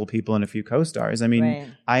of a couple of people and a few co-stars.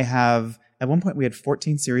 I have, at one point we had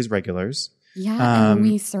 14 series regulars. Yeah, and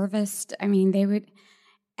we serviced, they would,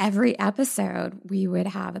 every episode, we would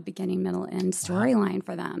have a beginning, middle, end storyline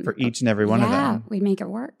for them. For each and every one of them. Yeah, we'd make it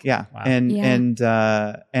work. Yeah. Wow. And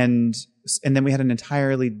then we had an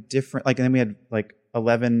entirely different, and then we had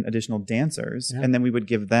 11 additional dancers, and then we would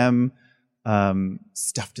give them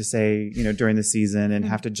stuff to say, during the season and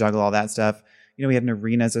have to juggle all that stuff. We had an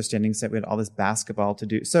arena as our standing set. We had all this basketball to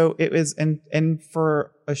do. So it was, and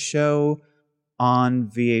for a show on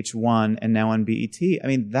VH1 and now on BET,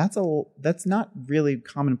 that's not really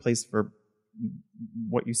commonplace for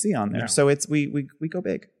what you see on there. No. So it's we go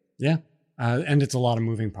big. Yeah, and it's a lot of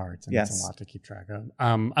moving parts, and it's a lot to keep track of.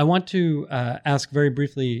 I want to ask very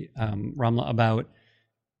briefly, Raamla, about,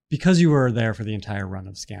 because you were there for the entire run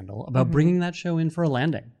of Scandal, about bringing that show in for a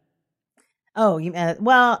landing. Oh,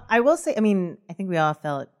 well, I will say, I think we all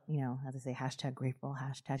felt, how to say, #grateful,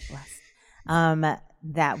 #blessed.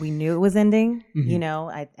 That we knew it was ending.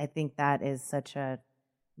 I think that is such a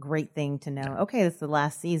great thing to know. Okay, this is the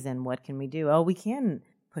last season. What can we do? Oh, we can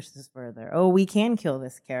push this further. Oh, we can kill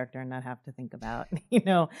this character and not have to think about,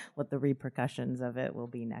 what the repercussions of it will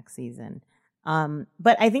be next season.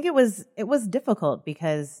 But I think it was difficult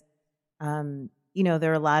because, there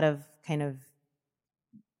are a lot of kind of,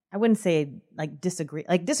 I wouldn't say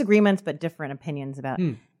disagreements, but different opinions about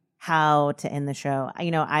how to end the show.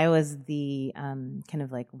 I was the kind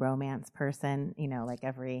of romance person,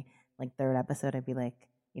 every third episode I'd be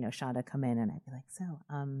Shonda come in and I'd be so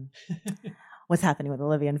what's happening with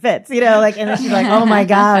Olivia and Fitz, and then she's like, oh my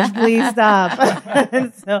gosh, please stop.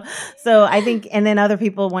 so I think, and then other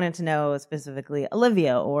people wanted to know specifically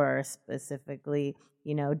Olivia or specifically,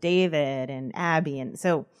 David and Abby. And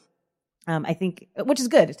so I think, which is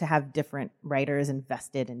good to have different writers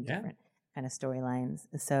invested in different kind of storylines.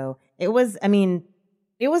 So it was,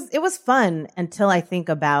 it was fun until I think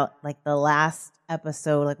about the last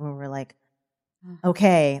episode, when we were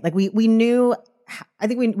okay, we knew, I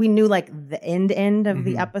think we knew the end of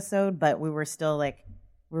the episode, but we were still we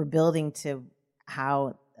were building to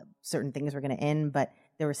how certain things were going to end, but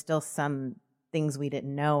there were still some things we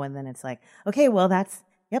didn't know. And then it's okay, well that's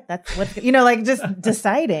what's, just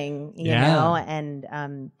deciding, you know, and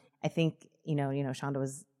I think, Shonda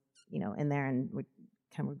was, in there and we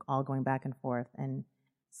kind of all going back and forth. And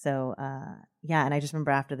so, and I just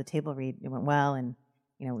remember after the table read, it went well, and,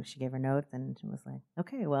 she gave her notes and she was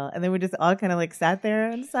okay, well, and then we just all kind of sat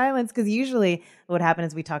there in silence, because usually what happened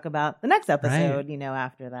is we talk about the next episode,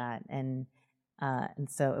 after that. And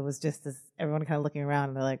so it was just as everyone kind of looking around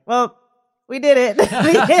and they're well, we did it.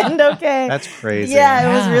 The end, okay. That's crazy. Yeah,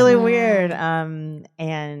 it was really weird. And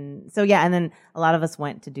so, and then a lot of us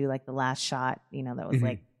went to do the last shot, that was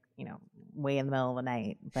way in the middle of the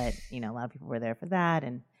night. But, a lot of people were there for that.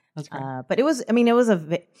 And, but it was,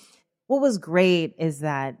 what was great is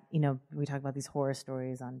that, we talk about these horror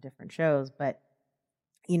stories on different shows, but,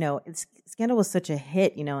 Scandal was such a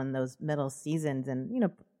hit, in those middle seasons and,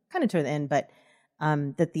 kind of toward the end, but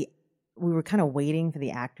that we were kind of waiting for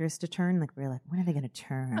the actors to turn. Like, we were like, when are they going to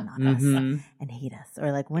turn on us and hate us?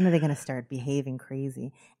 Or like, when are they going to start behaving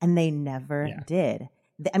crazy? And they never did.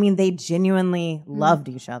 I mean, they genuinely loved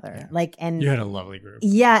each other. Yeah. Like, and you had a lovely group.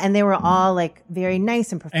 Yeah, and they were all like very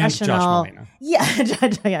nice and professional. And Josh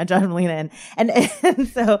Molina. Yeah, Josh Molina, and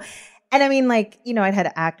so, and I mean, like, you know, I'd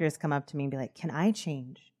had actors come up to me and be like, "Can I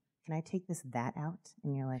change? Can I take that out?"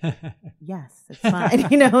 And you're like, "Yes, it's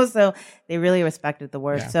fine." You know, so they really respected the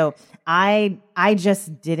work. Yeah. So I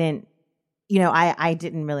just didn't, you know, I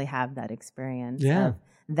didn't really have that experience. Yeah. Of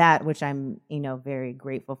that, which I'm, you know, very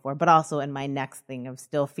grateful for, but also in my next thing of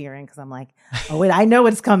still fearing, because I'm like, oh wait, I know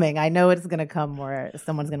it's coming. I know it's going to come where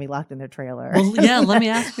someone's going to be locked in their trailer. Well, yeah, let me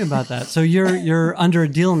ask you about that. So you're under a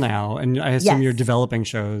deal now, and I assume you're developing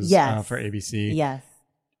shows for ABC. Yes.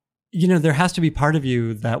 You know, there has to be part of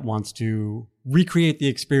you that wants to recreate the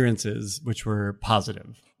experiences which were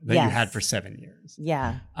positive that you had for 7 years.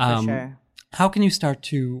 Yeah, for sure. How can you start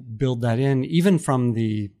to build that in, even from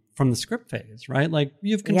the script phase, right? Like,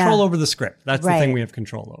 you have control over the script. That's the thing we have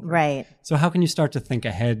control over. Right. So how can you start to think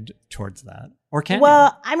ahead towards that? Or can you?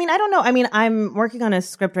 I mean, I don't know. I mean, I'm working on a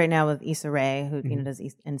script right now with Issa Rae, who you know does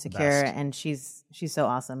Insecure, and she's so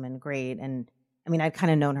awesome and great. And I mean, I'd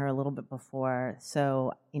kind of known her a little bit before,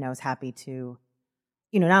 so you know, I was happy to,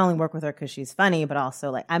 you know, not only work with her because she's funny, but also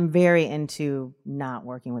like I'm very into not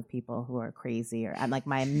working with people who are crazy, or I'm like,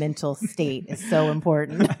 my mental state is so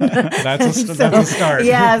important. That's a start.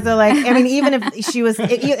 Yeah. So like, I mean, even if she was,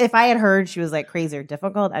 if I had heard she was like crazy or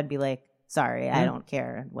difficult, I'd be like, sorry, I don't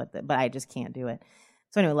care but I just can't do it.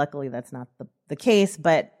 So anyway, luckily that's not the case.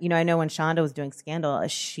 But, you know, I know when Shonda was doing Scandal,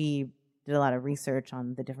 she did a lot of research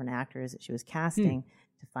on the different actors that she was casting.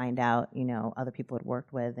 To find out, you know, other people had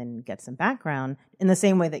worked with and get some background in the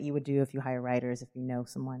same way that you would do if you hire writers. If you know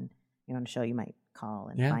someone, you know, on a show, you might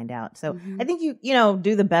call and find out. So I think you know,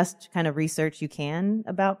 do the best kind of research you can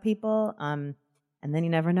about people. And then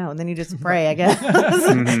you never know. And then you just pray, I guess,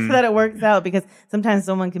 that it works out. Because sometimes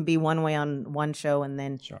someone can be one way on one show and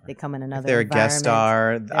then they come in another. If they're a guest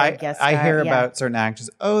star. I hear about certain actors,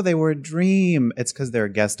 oh, they were a dream. It's because they're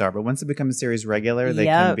a guest star. But once it becomes a series regular, they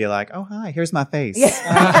can be like, oh, hi, here's my face.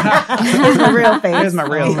 Here's my real face. Here's my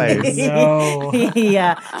real face. No.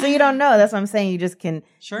 Yeah. So you don't know. That's what I'm saying. You just can,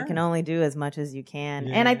 you can only do as much as you can.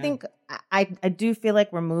 And I think I do feel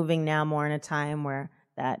like we're moving now more in a time where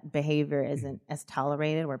that behavior isn't as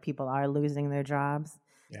tolerated, where people are losing their jobs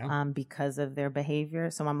because of their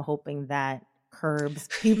behavior. So I'm hoping that curbs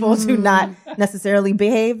people to not necessarily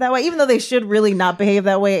behave that way, even though they should really not behave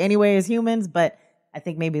that way anyway as humans. But I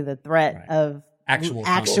think maybe the threat of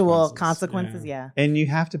actual consequences. Yeah. And you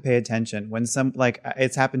have to pay attention when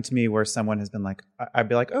it's happened to me where someone has been like, I'd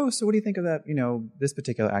be like, oh, so what do you think of that? You know, this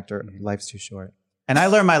particular actor, life's too short. And I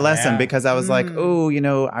learned my lesson because I was like, oh, you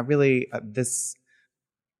know, I really,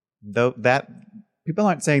 though that people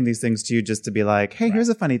aren't saying these things to you just to be like, hey, here's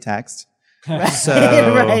a funny text. Right. So,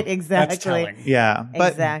 right, exactly. Yeah.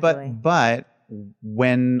 But, exactly. but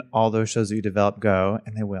when all those shows that you develop go,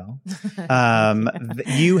 and they will,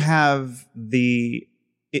 you have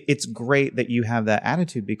it's great that you have that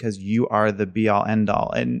attitude because you are the be all end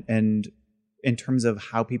all. And in terms of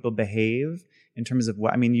how people behave, in terms of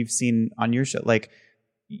what, I mean, you've seen on your show, like,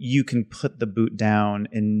 you can put the boot down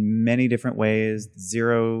in many different ways.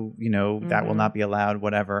 Zero, you know, that will not be allowed,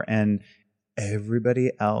 whatever. And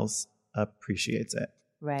everybody else appreciates it.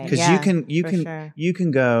 Right. Because you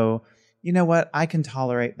can go, you know what, I can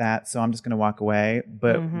tolerate that, so I'm just going to walk away.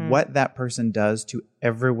 But what that person does to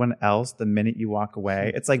everyone else the minute you walk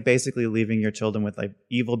away, it's like basically leaving your children with like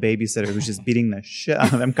evil babysitter who's just beating the shit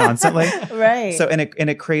out of them constantly. Right. So and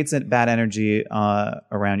it creates a bad energy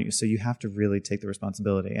around you. So you have to really take the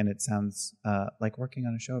responsibility. And it sounds like working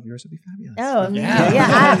on a show of yours would be fabulous. Oh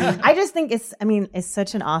yeah. I just think it's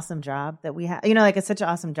such an awesome job that we have. You know, like it's such an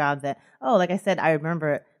awesome job that like I said, I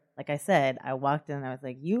remember. Like I said, I walked in and I was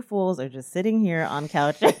like, you fools are just sitting here on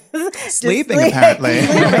couches. Sleeping, apparently.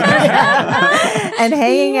 And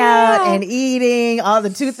hanging out and eating, all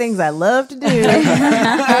the two things I love to do.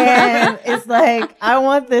 And it's like, I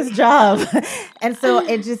want this job. And so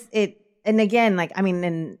and again, like, I mean,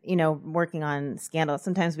 and, you know, working on Scandal,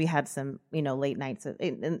 sometimes we had some, you know, late nights.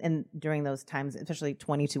 And during those times, especially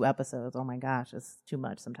 22 episodes, oh my gosh, it's too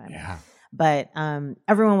much sometimes. Yeah. But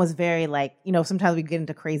everyone was very like, you know, sometimes we get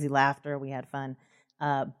into crazy laughter. We had fun.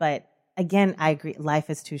 But again, I agree. Life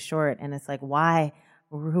is too short. And it's like, why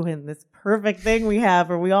ruin this perfect thing we have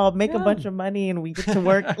where we all make a bunch of money and we get to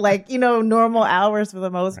work like, you know, normal hours for the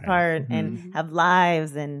most part and have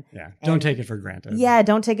lives and don't take it for granted. Yeah,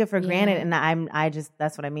 don't take it for granted. And I just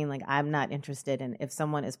that's what I mean. Like, I'm not interested in if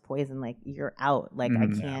someone is poisoned, like, you're out. Like, I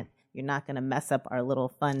can't you're not going to mess up our little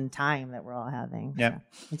fun time that we're all having. Yeah,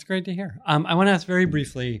 that's great to hear. I want to ask very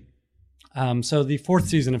briefly. So the 4th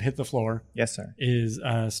season of Hit the Floor, yes, sir,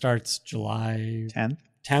 starts July 10th.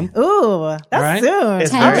 10th. Ooh, that's right? soon.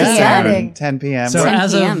 It's 10 very p.m. soon. 10 p.m. So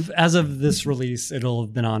 10 as of this release, it'll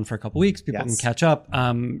have been on for a couple weeks. People Yes. can catch up.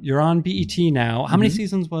 You're on BET now. How many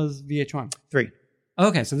seasons was VH1? 3.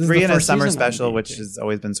 Okay, so this 3 is the and a first summer season on special, BET. which has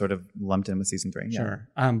always been sort of lumped in with season 3. Yeah. Sure.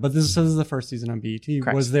 But this is the first season on BET.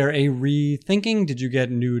 Correct. Was there a rethinking? Did you get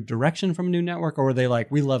new direction from a new network, or were they like,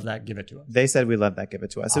 we love that, give it to us? They said, we love that, give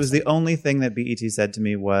it to us. Awesome. It was the only thing that BET said to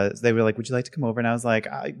me was, they were like, would you like to come over? And I was like,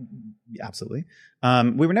 absolutely.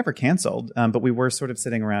 We were never canceled, but we were sort of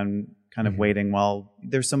sitting around kind of waiting while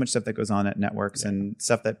there's so much stuff that goes on at networks and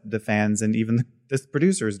stuff that the fans and even the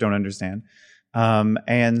producers don't understand.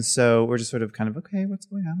 And so we're just sort of kind of, okay, what's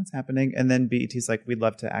going on? What's happening? And then BET's like, we'd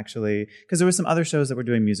love to actually, because there were some other shows that were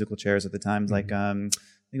doing musical chairs at the time, like I think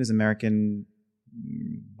it was American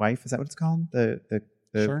Wife. Is that what it's called? The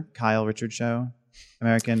Sure. Kyle Richards show,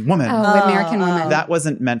 American Woman. Oh, American Woman. That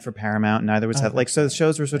wasn't meant for Paramount. Neither was like, so the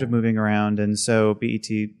shows were sort of moving around, and so BET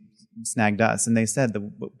snagged us, and they said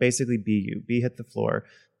basically be Hit the Floor.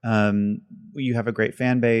 You have a great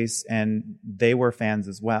fan base, and they were fans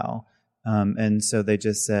as well. And so they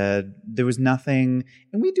just said there was nothing,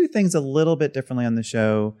 and we do things a little bit differently on the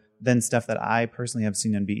show than stuff that I personally have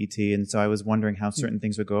seen on BET. And so I was wondering how certain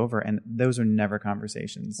things would go over, and those are never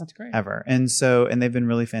conversations. That's great. Ever. And they've been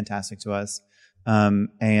really fantastic to us.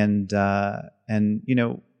 And you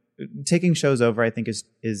know, taking shows over, I think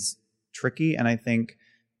is tricky. And I think,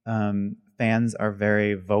 fans are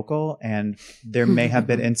very vocal, and there may have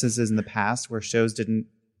been instances in the past where shows didn't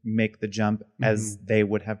make the jump as they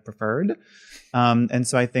would have preferred. And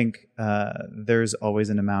so I think there's always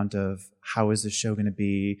an amount of how is this show going to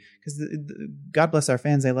be? Because God bless our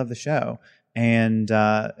fans, they love the show. And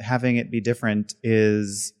having it be different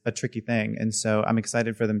is a tricky thing. And so I'm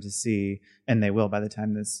excited for them to see, and they will by the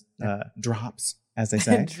time this drops, as they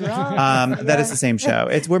say. That is the same show.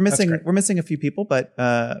 We're missing a few people, but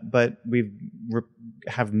we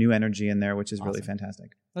have new energy in there, which is really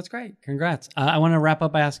fantastic. That's great. Congrats. I want to wrap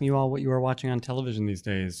up by asking you all what you are watching on television these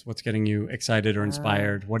days. What's getting you excited or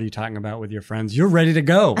inspired? What are you talking about with your friends? You're ready to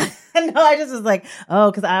go. No, I just was like,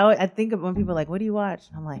 because I think of when people are like, what do you watch?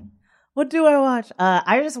 I'm like, what do I watch?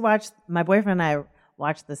 I just watched, my boyfriend and I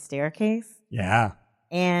watched The Staircase. Yeah.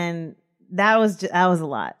 And that was a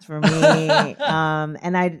lot for me.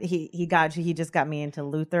 And he just got me into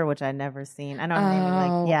Luther, which I'd never seen. I know her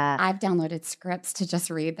name, yeah. I've downloaded scripts to just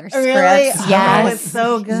read their really? scripts. Yes, oh, it's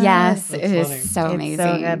so good. Yes, That's it funny. is so amazing.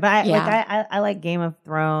 So good. But I like Game of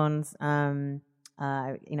Thrones.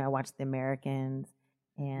 I watched The Americans,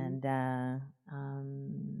 and I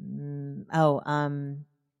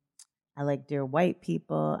like Dear White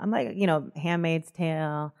People. I'm like, Handmaid's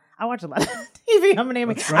Tale. I watch a lot of TV.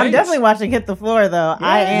 I'm definitely watching Hit the Floor, though. Yeah.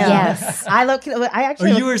 I am. Yes.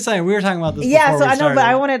 You were saying, we were talking about this. Yeah. So I know, started. but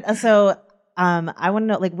I wanted. I want to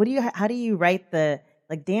know, like, how do you write the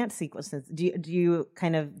dance sequences? Do you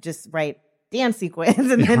kind of just write dance sequence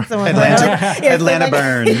and then someone's Atlanta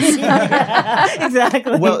Burns. Yeah,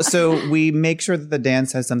 exactly. Well, so we make sure that the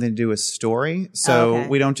dance has something to do with story. So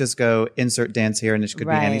we don't just go insert dance here and it could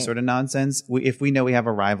be any sort of nonsense. If we know we have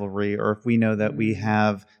a rivalry, or if we know that we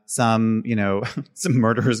have some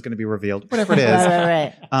murder is going to be revealed, whatever it is.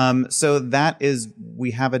 Right. So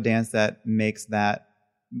we have a dance that makes that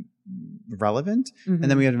relevant. And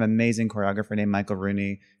then we have an amazing choreographer named Michael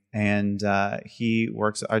Rooney. And our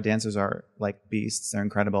dancers are like beasts. They're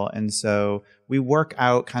incredible. And so we work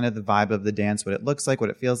out kind of the vibe of the dance, what it looks like, what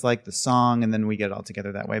it feels like, the song, and then we get it all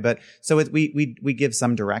together that way. But so we give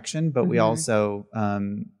some direction, but we also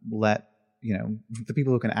let, the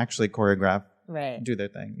people who can actually choreograph do their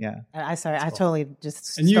thing. Yeah. I totally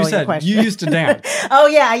just and stole your question. You used to dance. Oh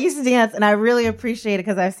yeah, I used to dance, and I really appreciate it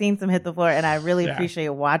because I've seen some Hit the Floor, and I really appreciate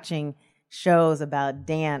watching shows about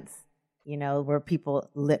dance. Where people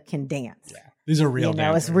can dance. Yeah. These are real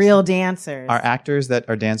dancers. It's real dancers. Our actors that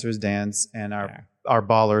are dancers dance, and our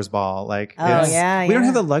ballers ball. Like, we don't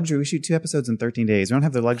have the luxury. We shoot 2 episodes in 13 days. We don't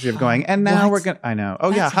have the luxury of going, and now we're going to, I know.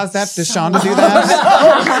 Oh, That's how's that? Does Shonda do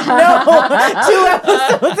that?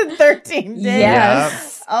 No, 2 episodes in 13 days.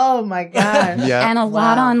 Yes. Oh my God. Yeah. And a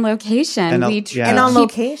lot on location. And on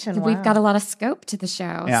location. We've got a lot of scope to the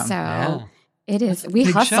show. Yeah. So It is. We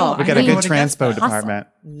big hustle. show. We got a good Hustle. transpo department.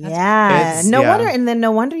 Yeah. It's- No yeah. wonder. And then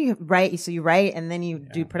no wonder you write. So you write and then you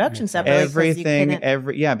do production stuff.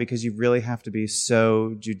 Because you really have to be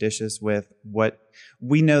so judicious with what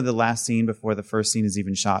we know the last scene before the first scene is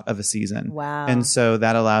even shot of a season. Wow. And so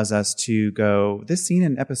that allows us to go, this scene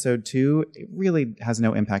in episode 2, it really has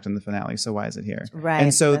no impact on the finale. So why is it here? Right.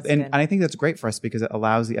 And so, That's and good. I think that's great for us because it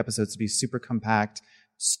allows the episodes to be super compact,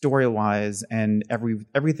 story-wise, and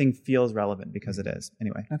everything feels relevant because it is.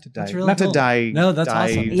 Anyway, not to die. That's really not cool. to die. No, that's die,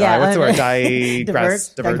 awesome. Die, Yeah, what's the word?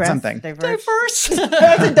 Diverge, Diverge something. Diverge. Diverse.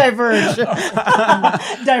 Diverge.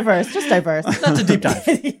 Diverse. Just diverse. That's a deep dive.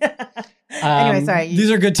 Anyway, sorry. These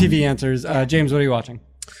are good TV answers. James, what are you watching?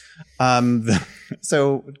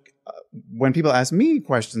 So when people ask me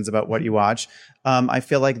questions about what you watch, I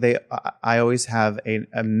feel like I always have an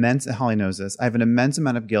immense, Holly knows this, I have an immense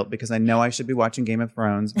amount of guilt because I know I should be watching Game of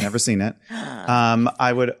Thrones. Never seen it.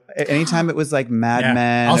 I would, anytime it was like Mad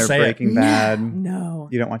Men I'll or say Breaking Bad. No.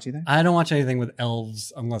 You don't watch either? I don't watch anything with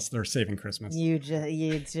elves unless they're saving Christmas. It's just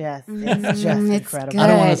It's incredible. good. I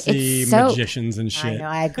don't want to It's see so- magicians and I shit. know,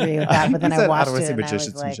 I agree with that, but then He I said, watched "I don't wanna it see and I was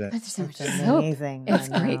magicians and like, shit." That's so it's soap. amazing. It's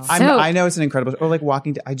I know. great. I know it's an incredible, or like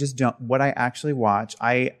Walking Dead. I just don't, what I actually watch,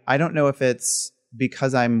 I don't know if it's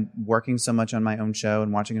because I'm working so much on my own show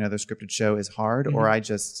and watching another scripted show is hard, or I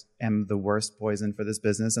just am the worst poison for this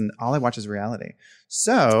business and all I watch is reality.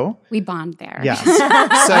 So We bond there. yes. So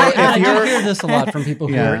I if do you're, hear this a lot from people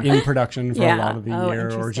who Yeah. are in production for a Yeah. lot of the Oh, year or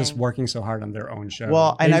just interesting. working so hard on their own show.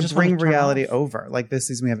 well, and They I just wanna bring turn reality off. over. Like this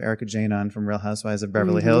season we have Erica Jane on from Real Housewives of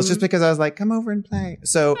Beverly Hills, just because I was like, come over and play.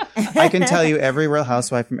 So I can tell you every Real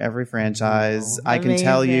Housewife from every franchise. I can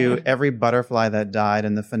tell you Amazing. every butterfly that died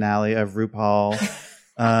in the finale of RuPaul.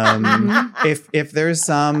 If there's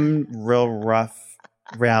some real rough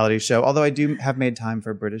reality show, although I do have made time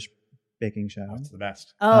for a British baking show. That's the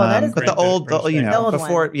best. Oh, that is but the the old, British you baking. The know, old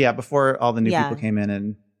before one. before all the new Yeah. people came in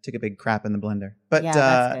and took a big crap in the blender. But Yeah,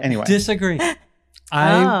 that's good. anyway, Disagree.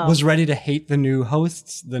 I Oh. was ready to hate the new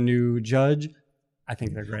hosts, the new judge. I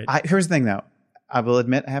think they're great. here's the thing though. I will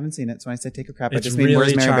admit I haven't seen it, so when I say take a crap, I It's just mean really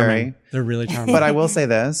where's Mary charming. Berry. They're really charming. But I will say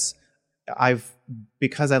this: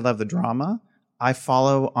 because I love the drama, I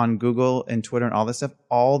follow on Google and Twitter and all this stuff,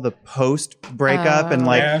 all the post breakup and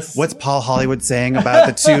like Yes. what's Paul Hollywood saying about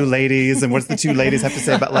the two ladies and what's the two ladies have to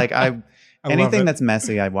say about like love anything it. that's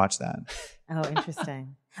messy, I watch that. Oh,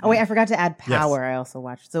 interesting. Oh, wait, I forgot to add Power. I also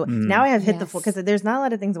watched. So Mm. now I have Hit the Floor Yes. because there's not a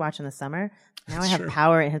lot of things to watch in the summer. Now I have true.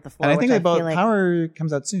 Power and Hit the Floor. And I think which they both feel like, Power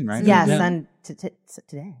comes out soon, right? Yes, Yeah. on today.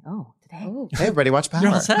 Oh, today. Oh. Hey, everybody, watch Power.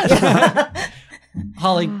 You're all set.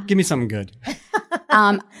 Holly, give me something good.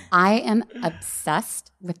 I am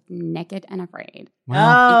obsessed with Naked and Afraid.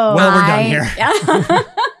 Oh, well, we're done here. Yeah.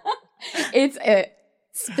 It's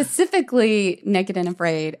specifically Naked and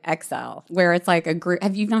Afraid XL, where it's like a group.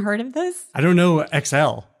 Have you not heard of this? I don't know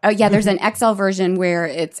XL. Oh yeah, there's an XL version where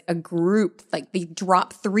it's a group, like they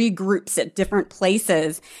drop 3 groups at different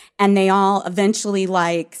places and they all eventually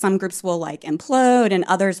like, some groups will like implode and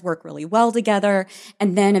others work really well together.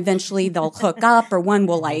 And then eventually they'll hook up or one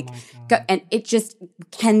will like go, and it just,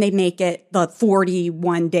 can they make it the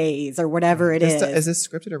 41 days or whatever it is? Is this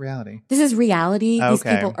scripted or reality? This is reality. These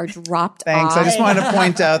Okay. people are dropped Thanks. off. I just wanted to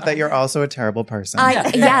point out that you're also a terrible person.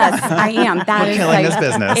 Yes, I am. That We're is killing like, this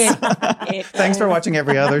business. Thanks for watching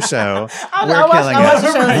every other show. I'll watch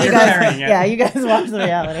the shows you You're guys. carrying it. Yeah, you guys watch the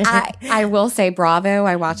reality. I will say Bravo.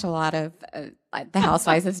 I watch a lot of The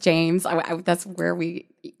Housewives of James. That's where we,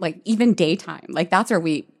 like, even daytime, like that's where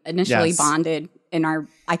we initially Yes. bonded in our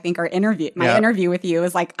interview. My Yeah. interview with you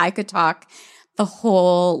is like, I could talk the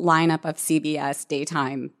whole lineup of CBS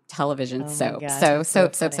daytime television Oh my soap. gosh, So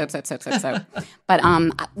that's so soap. But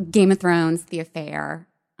Game of Thrones, The Affair,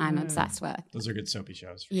 I'm obsessed with. Those are good soapy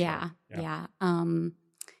shows. for Yeah. sure. Yeah.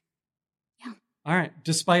 All right.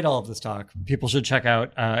 Despite all of this talk, people should check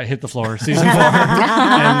out Hit the Floor season 4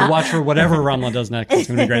 and watch for whatever Raamla does next. It's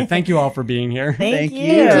going to be great. Thank you all for being here. Thank Thank you.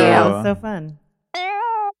 you. That was so fun.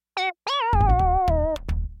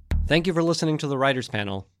 Thank you for listening to the Writers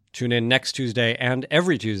Panel. Tune in next Tuesday and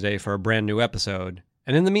every Tuesday for a brand new episode.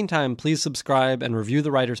 And in the meantime, please subscribe and review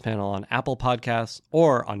the Writers Panel on Apple Podcasts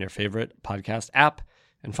or on your favorite podcast app.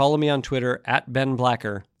 And follow me on Twitter at Ben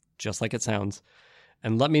Blacker, just like it sounds.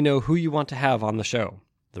 And let me know who you want to have on the show.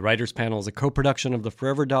 The Writers Panel is a co-production of the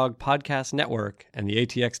Forever Dog Podcast Network and the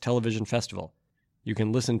ATX Television Festival. You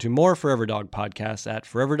can listen to more Forever Dog podcasts at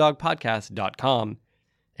foreverdogpodcast.com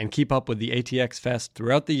and keep up with the ATX Fest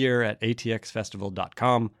throughout the year at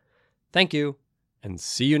atxfestival.com. Thank you, and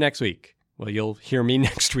see you next week. Well, you'll hear me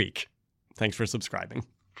next week. Thanks for subscribing.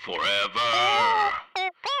 Forever.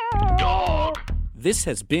 Dog. This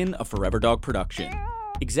has been a Forever Dog production.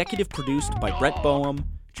 Executive produced by Brett Boehm,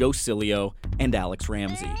 Joe Cilio, and Alex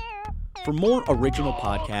Ramsey. For more original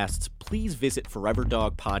podcasts, please visit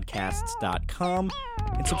foreverdogpodcasts.com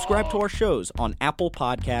and subscribe to our shows on Apple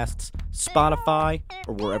Podcasts, Spotify,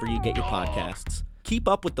 or wherever you get your podcasts. Keep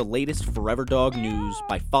up with the latest Forever Dog news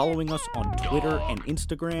by following us on Twitter and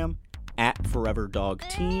Instagram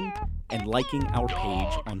 @ForeverDogTeam and liking our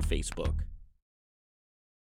page on Facebook.